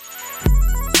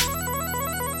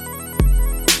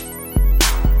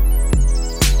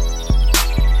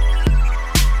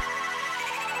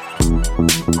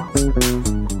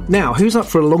 Now, who's up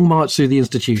for a long march through the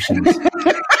institutions?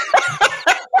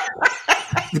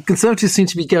 The Conservatives seem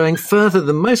to be going further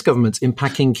than most governments in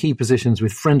packing key positions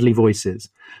with friendly voices.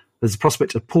 There's a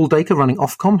prospect of Paul Dacre running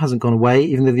Ofcom hasn't gone away,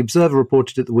 even though the Observer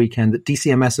reported at the weekend that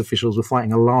DCMS officials were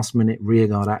fighting a last-minute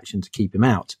rearguard action to keep him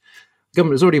out. The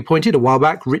government has already appointed a while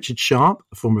back Richard Sharp,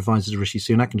 a former advisor to Rishi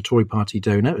Sunak and a Tory party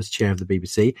donor, as chair of the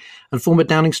BBC, and former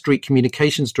Downing Street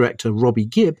communications director Robbie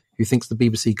Gibb, who thinks the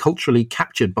BBC culturally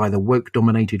captured by the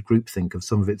woke-dominated groupthink of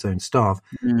some of its own staff,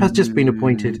 has just been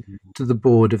appointed to the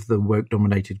board of the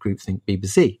woke-dominated groupthink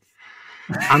BBC.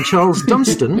 And Charles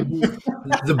Dunstan,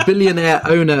 the billionaire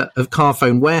owner of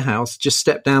Carphone Warehouse, just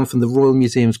stepped down from the Royal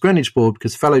Museum's Greenwich board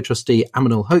because fellow trustee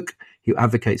Aminul Hoque, who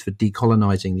advocates for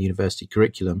decolonising the university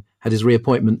curriculum, had his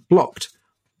reappointment blocked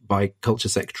by Culture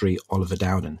Secretary Oliver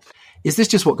Dowden. Is this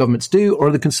just what governments do, or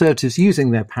are the Conservatives using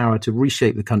their power to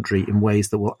reshape the country in ways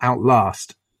that will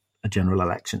outlast a general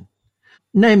election?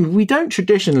 Naomi, we don't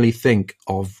traditionally think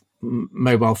of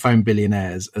mobile phone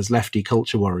billionaires as lefty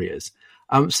culture warriors.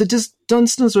 So does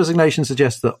Dunstan's resignation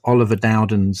suggest that Oliver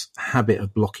Dowden's habit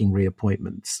of blocking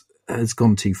reappointments has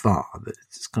gone too far, that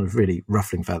it's kind of really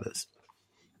ruffling feathers?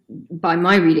 By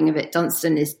my reading of it,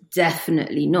 Dunstan is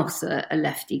definitely not a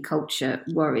lefty culture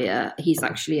warrior. He's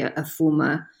actually a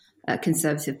former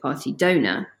Conservative Party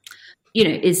donor.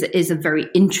 Is a very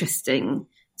interesting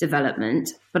development,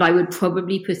 but I would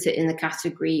probably put it in the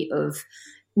category of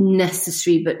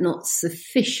necessary but not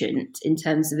sufficient in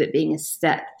terms of it being a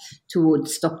step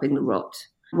towards stopping the rot.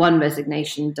 One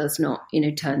resignation does not,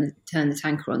 turn the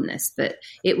tanker on this, but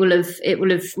it will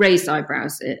have raised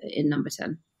eyebrows in number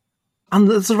 10. And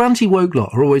the sort of anti-woke lot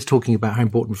are always talking about how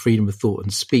important freedom of thought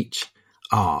and speech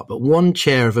are, but one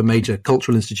chair of a major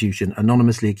cultural institution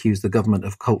anonymously accused the government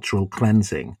of cultural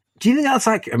cleansing. Do you think that's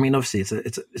accurate? I mean, obviously,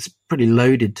 it's a pretty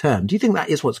loaded term. Do you think that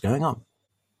is what's going on?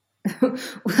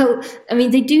 Well, I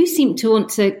mean, they do seem to want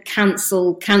to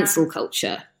cancel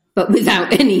culture, but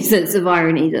without any sense of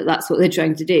irony that that's what they're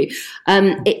trying to do.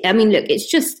 Look, it's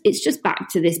just back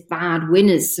to this bad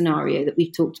winners scenario that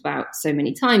we've talked about so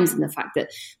many times, and the fact that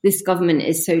this government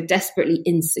is so desperately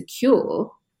insecure,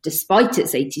 despite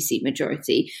its 80-seat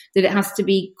majority, that it has to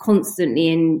be constantly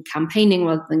in campaigning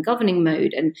rather than governing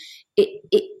mode, and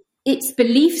its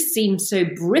beliefs seem so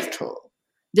brittle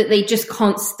that they just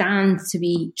can't stand to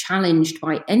be challenged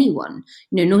by anyone,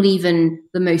 not even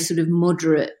the most sort of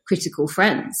moderate critical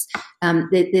friends.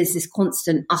 There's this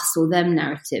constant us or them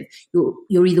narrative.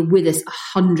 You're either with us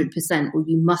 100% or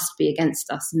you must be against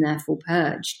us and therefore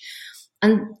purged.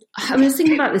 And I was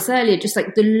thinking about this earlier, just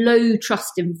like the low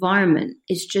trust environment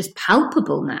is just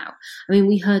palpable now. I mean,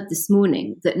 we heard this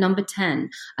morning that number 10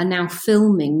 are now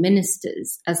filming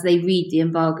ministers as they read the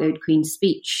embargoed Queen's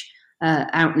speech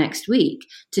out next week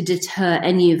to deter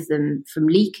any of them from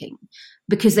leaking,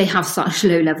 because they have such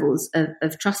low levels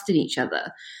of trust in each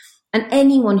other. And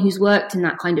anyone who's worked in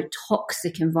that kind of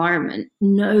toxic environment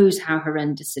knows how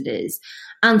horrendous it is,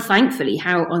 and thankfully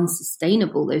how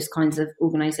unsustainable those kinds of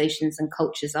organisations and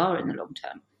cultures are in the long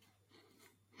term.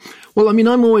 Well, I mean,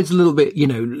 I'm always a little bit,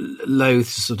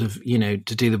 loath to sort of, to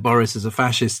do the Boris as a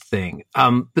fascist thing.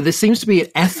 But there seems to be an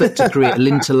effort to create an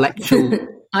intellectual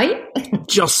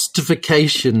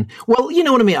justification. Well, you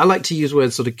know what I mean? I like to use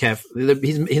words sort of carefully.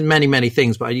 He's many, many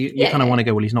things, but you kind of want to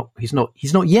go, well,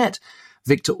 he's not yet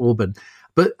Viktor Orban.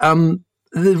 But the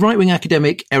right-wing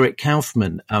academic Eric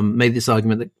Kaufmann made this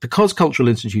argument that because cultural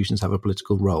institutions have a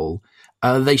political role,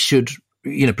 they should,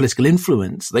 political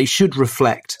influence, they should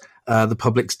reflect the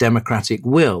public's democratic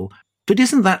will. But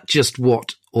isn't that just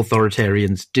what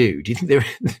authoritarians do? Do you think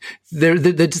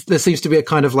there seems to be a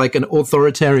kind of like an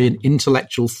authoritarian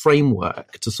intellectual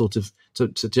framework to sort of to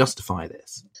justify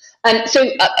this? So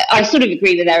I sort of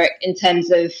agree with Eric in terms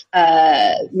of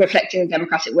reflecting the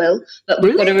democratic will, but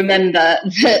we've got to remember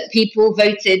that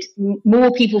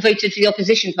more people voted for the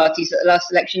opposition parties at the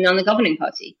last election than the governing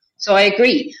party. So I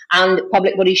agree. And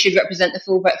public bodies should represent the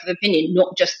full breadth of opinion,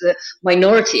 not just the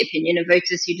minority opinion of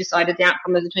voters who decided the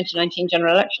outcome of the 2019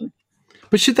 general election.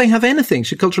 But should they have anything?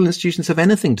 Should cultural institutions have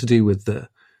anything to do with the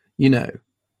vote?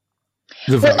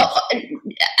 Well,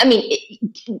 I mean,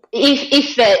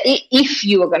 if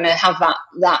you are going to have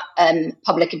that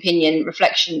public opinion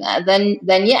reflection there,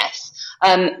 then yes.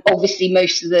 Obviously,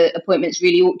 most of the appointments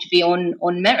really ought to be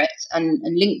on merit and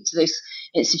linked to those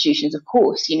institutions. Of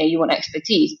course, you want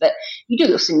expertise, but you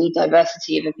do also need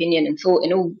diversity of opinion and thought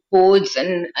in all boards,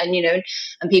 and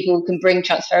people can bring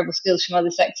transferable skills from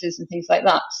other sectors and things like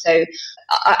that. So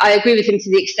I agree with him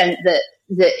to the extent that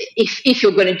if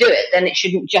you're going to do it, then it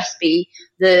shouldn't just be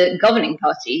the governing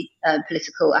party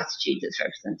political attitude that's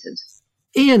represented.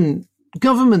 Ian,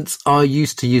 governments are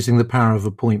used to using the power of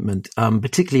appointment,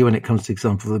 particularly when it comes to the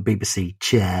example of the BBC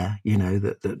chair,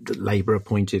 that Labour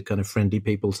appointed kind of friendly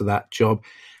people to that job.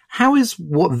 How is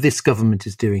what this government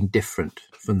is doing different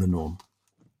from the norm?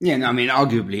 Yeah, no, I mean,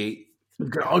 arguably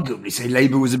say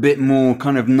Labour was a bit more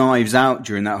kind of knives out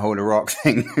during that whole Iraq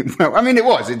thing. Well, I mean, it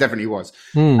definitely was.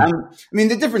 I mean,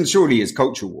 the difference surely is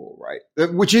culture war, right?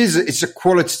 It's a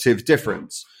qualitative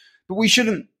difference, but we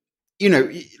shouldn't, you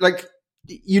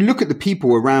look at the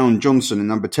people around Johnson in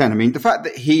number 10. I mean, the fact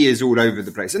that he is all over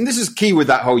the place, and this is key with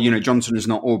that whole, Johnson is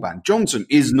not Orban. Johnson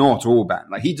is not Orban.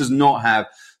 Like, he does not have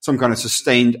some kind of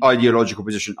sustained ideological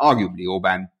position. Arguably,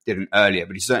 Orban didn't earlier,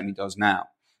 but he certainly does now.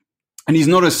 And he's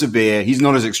not as severe. He's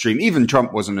not as extreme. Even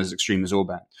Trump wasn't as extreme as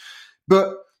Orban.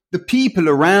 But the people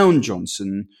around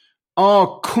Johnson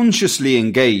are consciously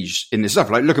engaged in this stuff.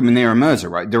 Like, look at Munira Mirza,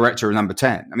 right? Director of number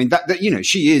 10. I mean, that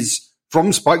she is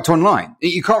from Spiked Online.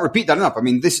 You can't repeat that enough. I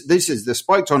mean, this is the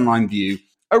Spiked Online view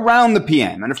around the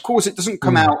PM. And of course, it doesn't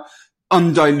come out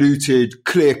undiluted,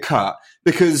 clear cut,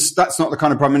 because that's not the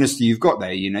kind of prime minister you've got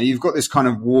there. You've got this kind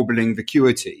of warbling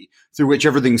vacuity through which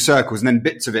everything circles and then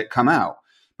bits of it come out.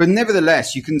 But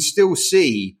nevertheless, you can still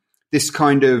see this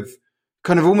kind of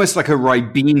almost like a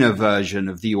Ribena version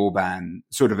of the Orban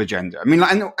sort of agenda. I mean,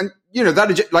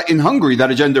 that in Hungary, that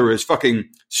agenda is fucking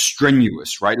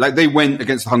strenuous, right? Like, they went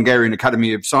against the Hungarian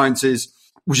Academy of Sciences,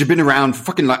 which had been around for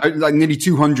fucking like nearly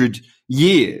 200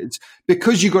 years,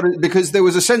 because there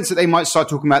was a sense that they might start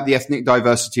talking about the ethnic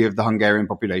diversity of the Hungarian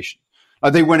population.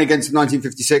 They went against the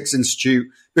 1956 Institute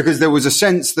because there was a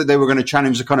sense that they were going to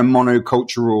challenge the kind of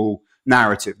monocultural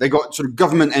narrative. They got sort of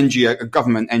government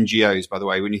NGOs, by the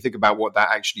way, when you think about what that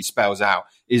actually spells out,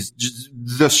 is just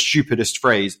the stupidest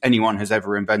phrase anyone has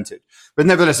ever invented. But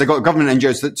nevertheless, they got government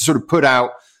NGOs that sort of put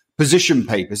out position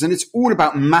papers, and it's all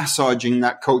about massaging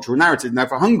that cultural narrative. Now,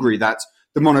 for Hungary, that's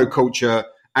the monoculture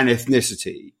and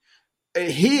ethnicity.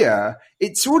 Here,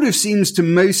 it sort of seems to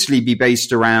mostly be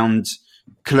based around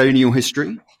colonial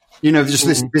history. Just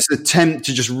this attempt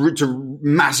to just to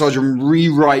massage and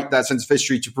rewrite that sense of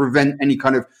history to prevent any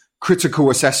kind of critical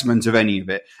assessment of any of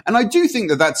it. And I do think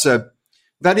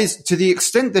that is to the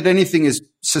extent that anything is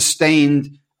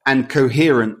sustained and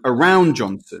coherent around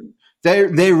Johnson,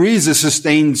 there is a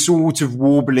sustained sort of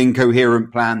warbling,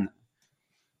 coherent plan.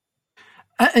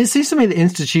 It seems to me that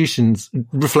institutions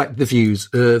reflect the views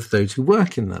of those who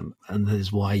work in them, and that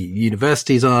is why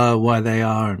universities are why they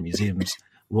are, and museums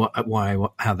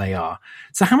how they are.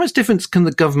 So how much difference can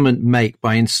the government make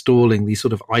by installing these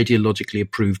sort of ideologically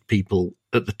approved people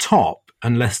at the top,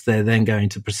 unless they're then going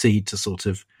to proceed to sort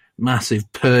of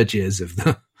massive purges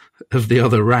of the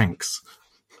other ranks?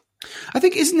 I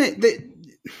think, isn't it that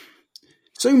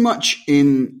so much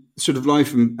in sort of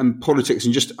life and politics,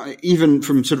 and just even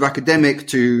from sort of academic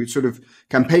to sort of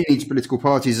campaigning to political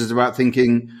parties, is about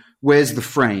thinking, where's the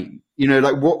frame?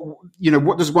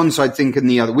 What does one side think and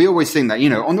the other? We always think that,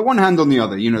 on the one hand, on the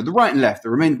other, the right and left, the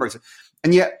Remain Brexit.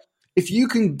 And yet, if you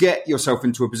can get yourself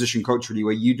into a position culturally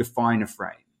where you define a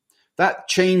frame, that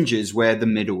changes where the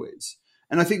middle is.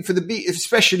 And I think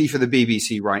especially for the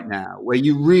BBC right now, where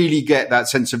you really get that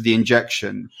sense of the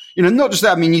injection, not just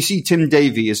that. I mean, you see Tim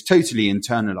Davie has totally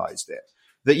internalized it,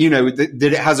 that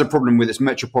it has a problem with its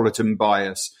metropolitan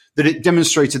bias, that it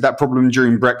demonstrated that problem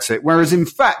during Brexit. Whereas in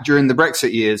fact, during the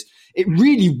Brexit years, it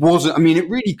really wasn't. I mean, it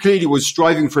really clearly was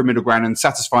striving for a middle ground and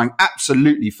satisfying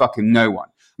absolutely fucking no one.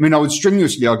 I mean, I would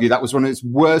strenuously argue that was one of its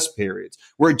worst periods,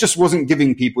 where it just wasn't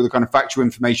giving people the kind of factual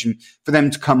information for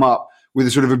them to come up with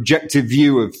a sort of objective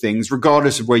view of things,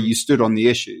 regardless of where you stood on the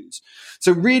issues.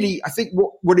 So really, I think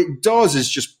what it does is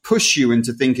just push you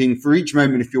into thinking, for each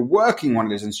moment, if you're working one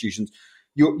of those institutions,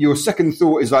 your second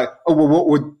thought is like, oh,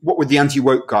 well, what would the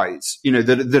anti-woke guys, that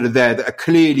are there, that are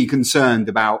clearly concerned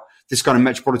about this kind of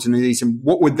metropolitan elite, and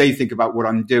what would they think about what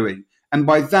I'm doing? And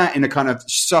by that, in a kind of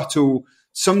subtle,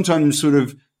 sometimes sort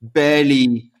of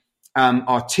barely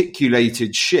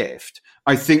articulated shift,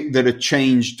 I think that a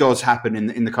change does happen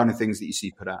in the kind of things that you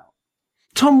see put out.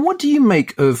 Tom, what do you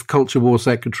make of Culture War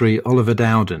Secretary Oliver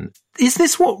Dowden? Is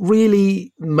this what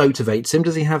really motivates him?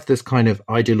 Does he have this kind of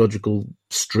ideological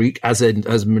streak, as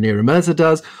Munira Mirza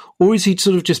does, or is he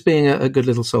sort of just being a good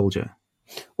little soldier?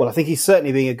 Well, I think he's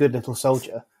certainly being a good little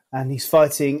soldier, and he's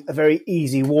fighting a very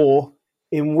easy war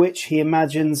in which he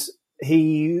imagines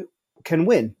he can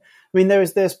win. I mean, there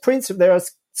are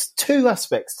two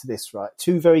aspects to this, right?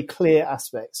 Two very clear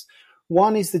aspects.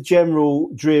 One is the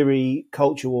general dreary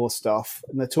culture war stuff,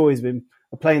 and the Tories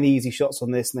are playing the easy shots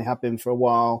on this, and they have been for a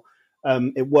while.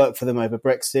 It worked for them over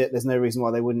Brexit. There's no reason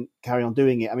why they wouldn't carry on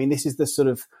doing it. I mean, this is the sort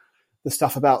of the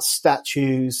stuff about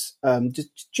statues,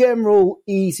 just general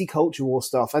easy culture war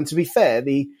stuff. And to be fair,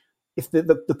 if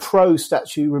the pro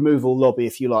statue removal lobby,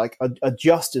 if you like, are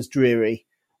just as dreary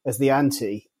as the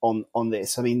anti on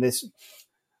this. I mean,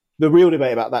 the real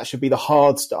debate about that should be the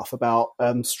hard stuff about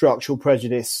structural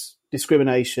prejudice,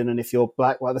 discrimination, and if you're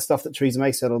black, well, the stuff that Theresa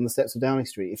May said on the steps of Downing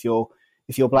Street. If you're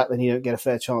black, then you don't get a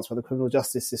fair chance by the criminal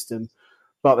justice system.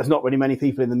 But there's not really many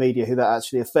people in the media who that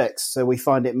actually affects. So we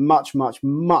find it much, much,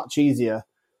 much easier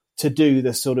to do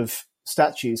the sort of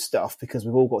statues stuff because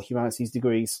we've all got humanities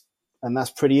degrees, and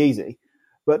that's pretty easy.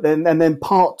 But then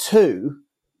part two,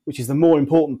 which is the more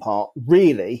important part,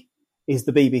 really is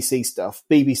the BBC stuff.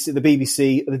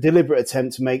 The deliberate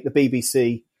attempt to make the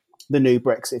BBC the new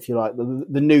Brexit, if you like,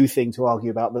 the new thing to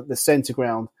argue about, the centre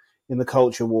ground in the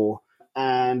culture war.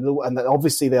 And that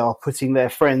obviously they are putting their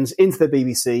friends into the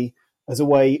BBC as a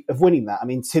way of winning that. I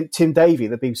mean, Tim Davie,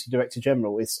 the BBC Director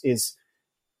General, is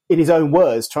in his own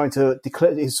words trying to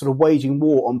declare, is sort of waging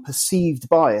war on perceived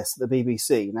bias at the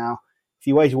BBC. Now, if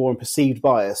you wage a war on perceived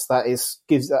bias, that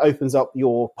opens up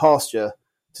your pasture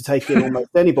to take in almost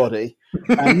anybody,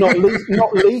 and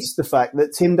not least the fact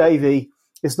that Tim Davie,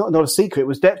 it's not a secret,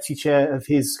 was deputy chair of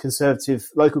his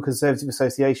local Conservative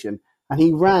association, and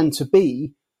he ran to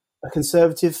be a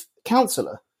Conservative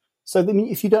councillor. So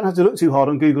if you don't have to look too hard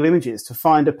on Google Images to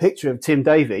find a picture of Tim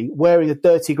Davie wearing a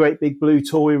dirty, great big blue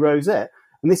Tory rosette,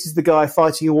 and this is the guy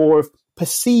fighting a war of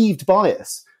perceived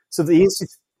bias. So the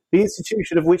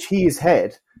institution of which he is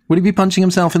head. Would he be punching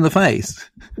himself in the face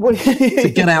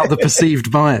to get out the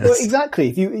perceived bias? Well, exactly.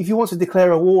 If you want to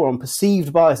declare a war on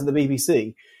perceived bias at the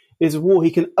BBC, it's a war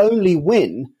he can only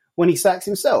win when he sacks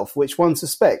himself, which one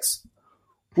suspects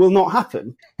will not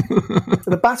happen.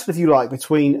 The battle, if you like,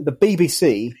 between the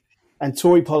BBC and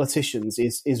Tory politicians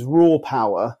is raw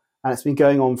power, and it's been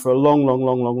going on for a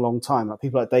long time. Like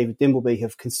people like David Dimbleby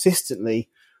have consistently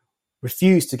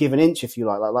refused to give an inch, if you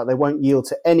like they won't yield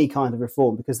to any kind of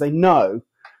reform because they know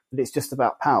that it's just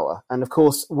about power. And of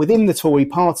course, within the Tory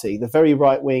party, the very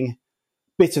right-wing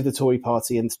bit of the Tory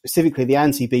party, and specifically the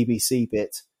anti-BBC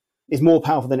bit, is more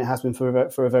powerful than it has been for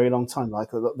a very long time, like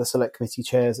the select committee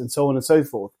chairs and so on and so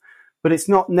forth. But it's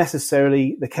not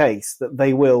necessarily the case that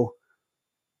they will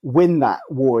win that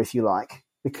war, if you like,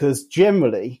 because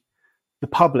generally the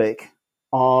public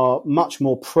are much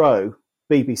more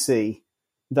pro-BBC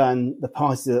than the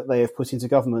parties that they have put into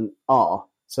government are.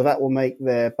 So that will make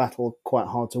their battle quite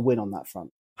hard to win on that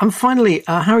front. And finally,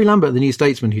 Harry Lambert, the New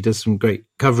Statesman, who does some great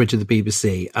coverage of the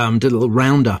BBC, did a little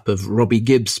roundup of Robbie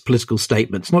Gibbs' political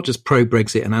statements, not just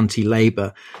pro-Brexit and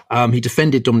anti-Labour. He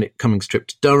defended Dominic Cummings' trip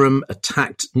to Durham,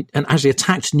 attacked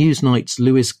Newsnight's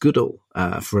Lewis Goodall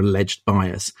for alleged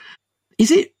bias. Is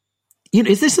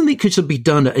this something that could sort of be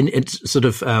done in sort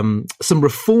of some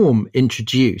reform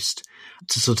introduced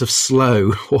to sort of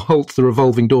slow or halt the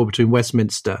revolving door between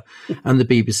Westminster and the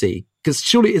BBC? Because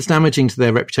surely it's damaging to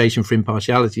their reputation for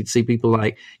impartiality to see people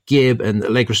like Gibb and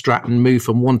Allegra Stratton move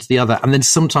from one to the other and then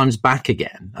sometimes back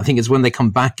again. I think it's when they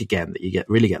come back again that you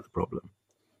really get the problem.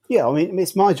 Yeah, I mean,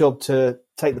 it's my job to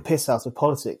take the piss out of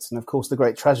politics. And of course, the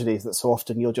great tragedy is that so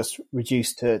often you're just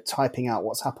reduced to typing out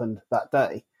what's happened that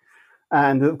day.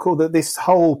 And of course, this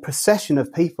whole procession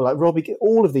of people like Robbie,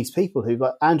 all of these people who,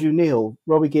 like Andrew Neil,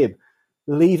 Robbie Gibb,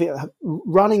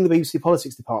 running the BBC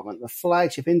Politics Department, the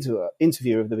flagship interviewer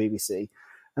of the BBC,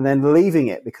 and then leaving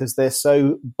it because they're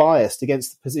so biased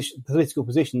against the political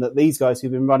position that these guys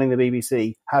who've been running the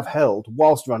BBC have held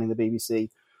whilst running the BBC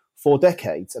for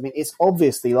decades. I mean, it's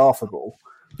obviously laughable,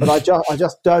 but I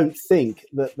just don't think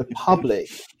that the public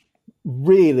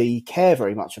really care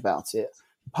very much about it.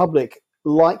 The public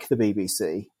like the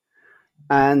BBC.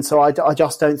 And so I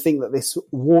just don't think that this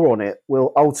war on it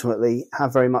will ultimately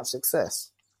have very much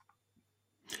success.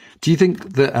 Do you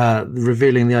think that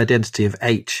revealing the identity of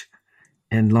H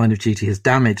in Line of Duty has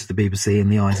damaged the BBC in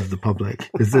the eyes of the public?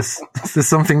 Is this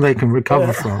something they can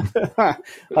recover from?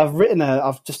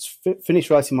 I've just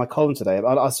finished writing my column today.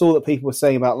 I saw that people were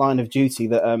saying about Line of Duty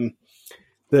that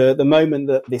the moment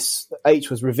that this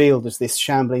H was revealed as this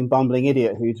shambling, bumbling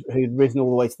idiot who'd risen all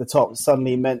the way to the top,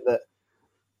 suddenly meant that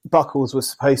Buckles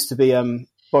was supposed to be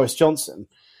Boris Johnson.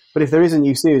 But if there is a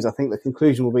new series, I think the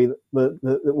conclusion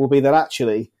will be that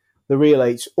actually the real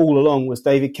H all along was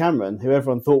David Cameron, who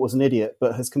everyone thought was an idiot,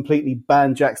 but has completely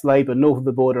banned Jack's Labour north of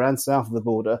the border and south of the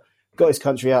border, got his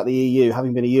country out of the EU,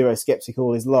 having been a Eurosceptic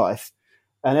all his life.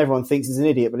 And everyone thinks he's an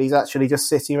idiot, but he's actually just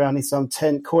sitting around in some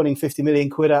tent coining 50 million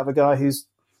quid out of a guy who's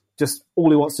just all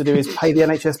he wants to do is pay the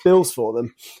NHS bills for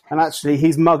them. And actually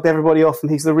he's mugged everybody off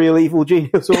and he's the real evil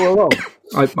genius all along.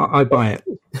 I buy it.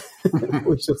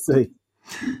 We shall see.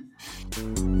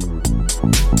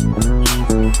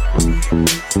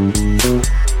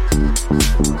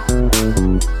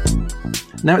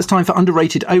 Now it's time for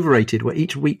Underrated, Overrated, where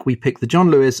each week we pick the John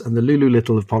Lewis and the Lulu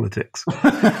Little of politics.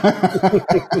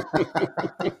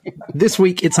 This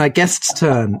week it's our guest's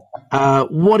turn.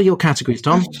 What are your categories,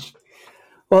 Tom?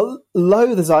 Well,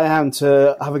 loath as I am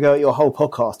to have a go at your whole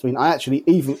podcast, I mean, I actually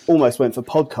even almost went for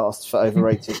podcasts for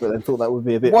overrated, but then thought that would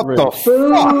be a bit rude. What the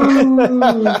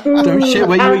fuck? Don't shit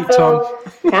where you eat, Tom.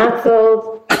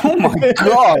 Cancelled. Oh my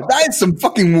god, that is some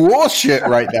fucking war shit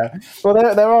right there. Well,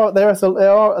 there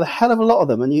are a hell of a lot of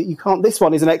them, and you can't. This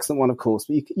one is an excellent one, of course,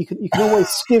 but you can always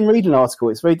skim read an article.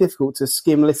 It's very difficult to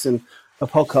skim listen a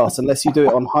podcast unless you do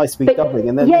it on high speed dubbing.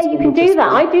 And then yeah, you can do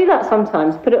that. I do that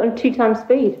sometimes. Put it on 2 times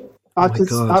speed.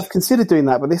 I've considered doing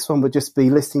that, but this one would just be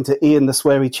listening to Ian the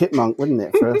Sweary Chipmunk, wouldn't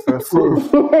it? For a full.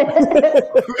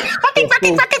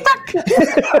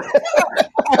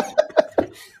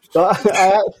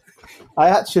 I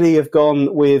actually have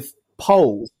gone with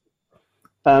polls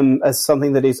as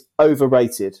something that is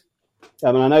overrated.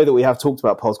 And I know that we have talked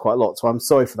about polls quite a lot, so I'm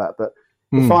sorry for that. But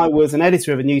if I was an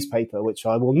editor of a newspaper, which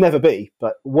I will never be,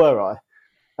 but were I,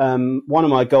 one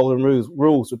of my golden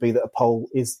rules would be that a poll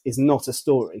is not a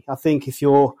story. I think if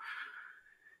your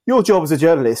job as a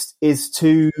journalist is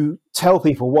to tell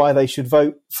people why they should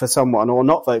vote for someone or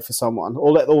not vote for someone,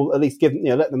 or at least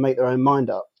let them make their own mind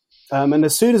up. And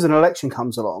as soon as an election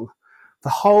comes along, the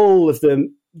whole of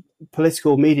the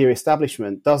political media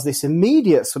establishment does this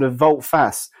immediate sort of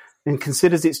volte-face and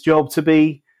considers its job to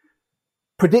be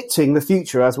predicting the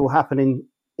future as will happen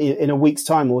in a week's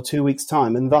time or 2 weeks'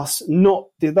 time, and thus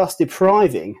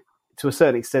depriving, to a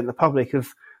certain extent, the public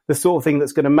of the sort of thing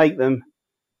that's going to make them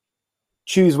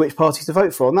choose which party to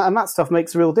vote for. And that stuff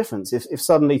makes a real difference. If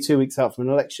suddenly 2 weeks out from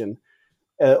an election,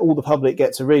 all the public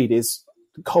get to read is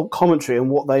commentary on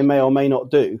what they may or may not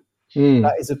do,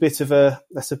 that is a bit of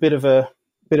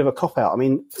a cop out. I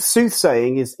mean,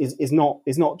 soothsaying is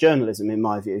not journalism in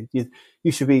my view.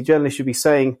 Journalists should be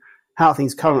saying how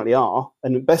things currently are,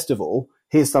 and best of all,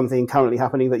 here's something currently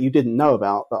happening that you didn't know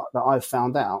about that I've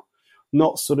found out.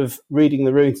 Not sort of reading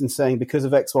the runes and saying because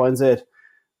of X, Y, and Z,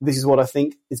 this is what I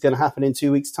think is going to happen in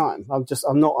 2 weeks' time. I'm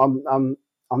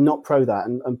not pro that,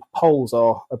 and polls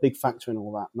are a big factor in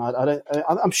all that.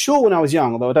 And I'm sure when I was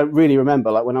young, although I don't really remember,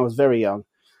 like when I was very young,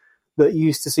 that you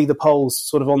used to see the polls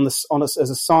sort of as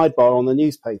a sidebar on the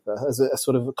newspaper, as a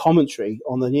sort of a commentary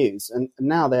on the news, and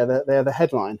now they're the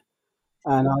headline,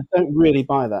 and I don't really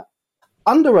buy that.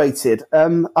 Underrated.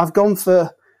 I've gone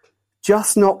for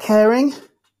just not caring.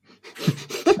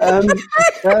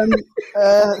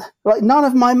 Like none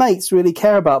of my mates really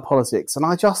care about politics, and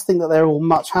I just think that they're all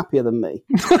much happier than me.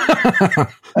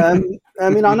 I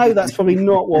mean, I know that's probably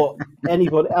not what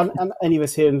anybody and any of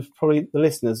us here, and probably the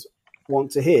listeners,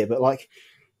 want to hear. But like,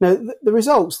 the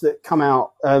results that come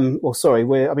out. I don't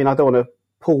want to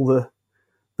pull the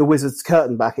wizard's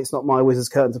curtain back. It's not my wizard's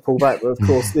curtain to pull back, but of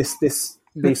course, this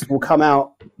will come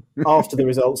out after the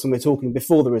results, and we're talking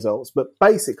before the results. But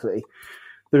basically,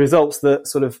 the results that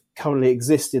sort of currently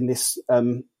exist in this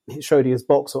Schrodinger's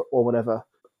box or whatever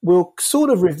will sort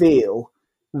of reveal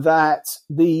that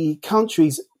the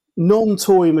country's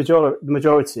non-Tory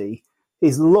majority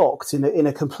is locked in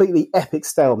a completely epic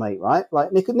stalemate, right?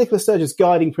 Like Nicola Sturgeon's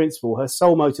guiding principle, her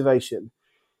sole motivation,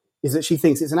 is that she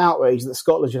thinks it's an outrage that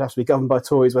Scotland should have to be governed by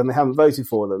Tories when they haven't voted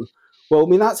for them. Well, I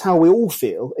mean, that's how we all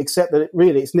feel, except that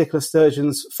it's Nicola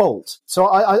Sturgeon's fault. So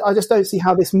I just don't see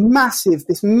how this massive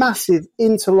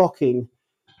interlocking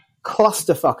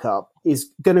clusterfuck up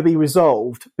is going to be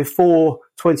resolved before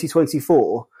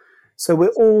 2024. So we're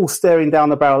all staring down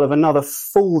the barrel of another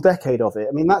full decade of it.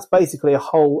 I mean, that's basically a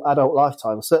whole adult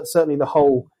lifetime, certainly the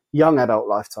whole young adult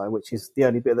lifetime, which is the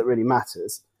only bit that really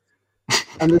matters.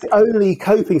 And the only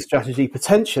coping strategy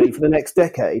potentially for the next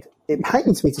decade, it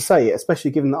pains me to say it,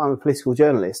 especially given that I'm a political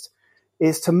journalist,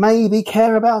 is to maybe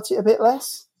care about it a bit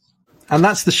less. And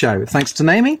that's the show. Thanks to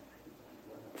Naomi.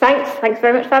 Thanks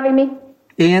very much for having me.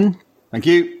 Ian. Thank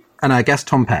you. And our guest,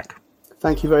 Tom Peck.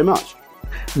 Thank you very much.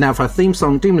 Now for our theme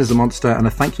song, Demon is a Monster, and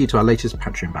a thank you to our latest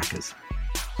Patreon backers.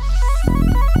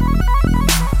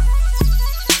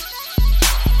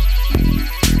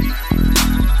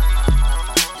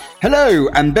 Hello,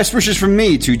 and best wishes from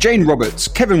me to Jane Roberts,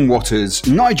 Kevin Waters,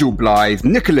 Nigel Blythe,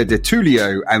 Nicola De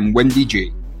Tullio, and Wendy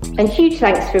G. And huge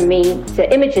thanks from me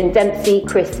to Imogen Dempsey,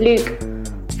 Chris Luke,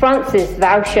 Francis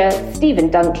Voucher, Stephen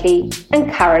Dunkley,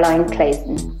 and Caroline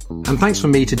Clayson. And thanks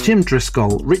from me to Jim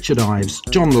Driscoll, Richard Ives,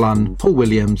 John Lunn, Paul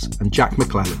Williams, and Jack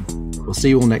McClellan. We'll see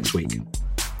you all next week.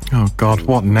 Oh God,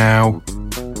 what now?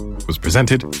 Was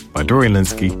presented by Dorian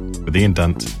Linsky with Ian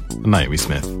Dunt and Naomi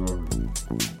Smith.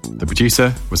 The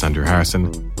producer was Andrew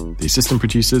Harrison. The assistant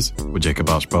producers were Jacob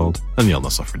Archbold and Yelna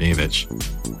Sofronievich.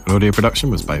 And audio production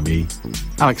was by me,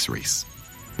 Alex Rees.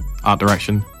 Art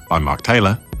direction by Mark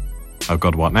Taylor. Oh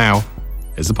God, What Now?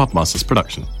 Is a Podmasters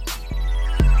production.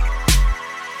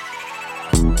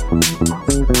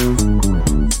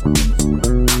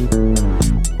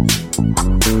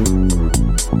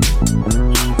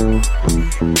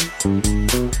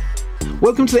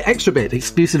 Welcome to the Extra Bit,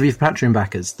 exclusively for Patreon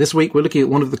backers. This week we're looking at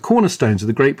one of the cornerstones of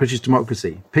the great British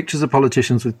democracy, pictures of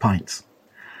politicians with pints.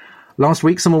 Last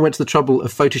week someone went to the trouble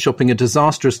of photoshopping a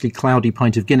disastrously cloudy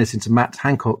pint of Guinness into Matt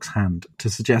Hancock's hand to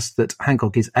suggest that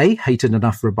Hancock is A, hated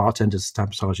enough for a bartender to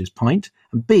sabotage his pint,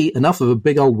 and B, enough of a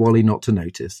big old wally not to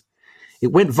notice.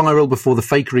 It went viral before the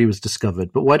fakery was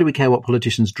discovered, but why do we care what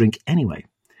politicians drink anyway?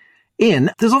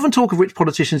 Ian, there's often talk of which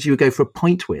politicians you would go for a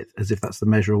pint with, as if that's the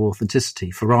measure of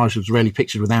authenticity. Farage was rarely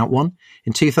pictured without one.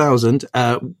 In 2000,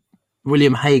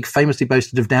 William Hague famously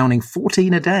boasted of downing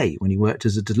 14 a day when he worked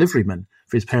as a deliveryman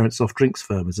for his parents' soft drinks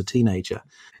firm as a teenager.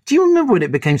 Do you remember when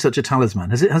it became such a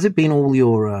talisman? Has it been all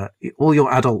your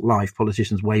adult life,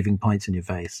 politicians waving pints in your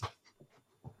face?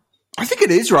 I think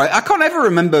it is, right? I can't ever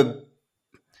remember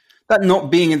that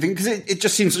not being a thing, because it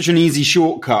just seems such an easy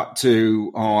shortcut to,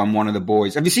 I'm one of the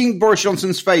boys. Have you seen Boris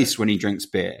Johnson's face when he drinks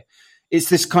beer? It's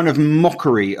this kind of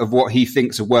mockery of what he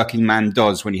thinks a working man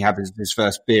does when he has his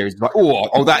first beer. He's like,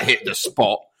 oh, that hit the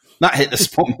spot. That hit the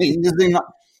spot.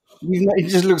 It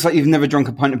just looks like you've never drunk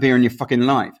a pint of beer in your fucking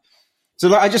life.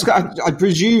 So I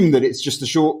presume that it's just a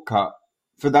shortcut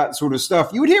for that sort of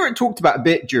stuff. You would hear it talked about a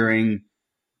bit during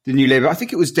the New Labour. I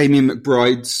think it was Damien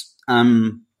McBride's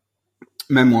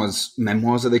memoirs.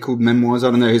 Are they called memoirs?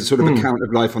 I don't know. His sort of account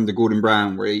of life under Gordon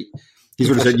Brown, where he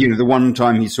sort of said, the one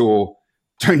time he saw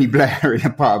Tony Blair in a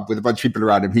pub with a bunch of people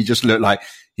around him, he just looked like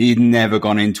he'd never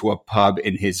gone into a pub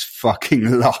in his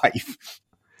fucking life.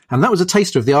 And that was a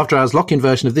taster of the After Hours lock-in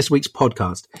version of this week's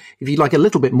podcast. If you'd like a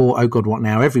little bit more Oh God What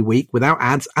Now every week without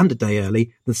ads and a day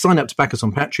early, then sign up to back us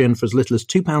on Patreon for as little as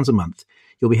 £2 a month.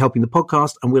 You'll be helping the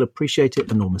podcast and we'll appreciate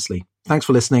it enormously. Thanks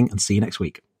for listening and see you next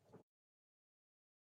week.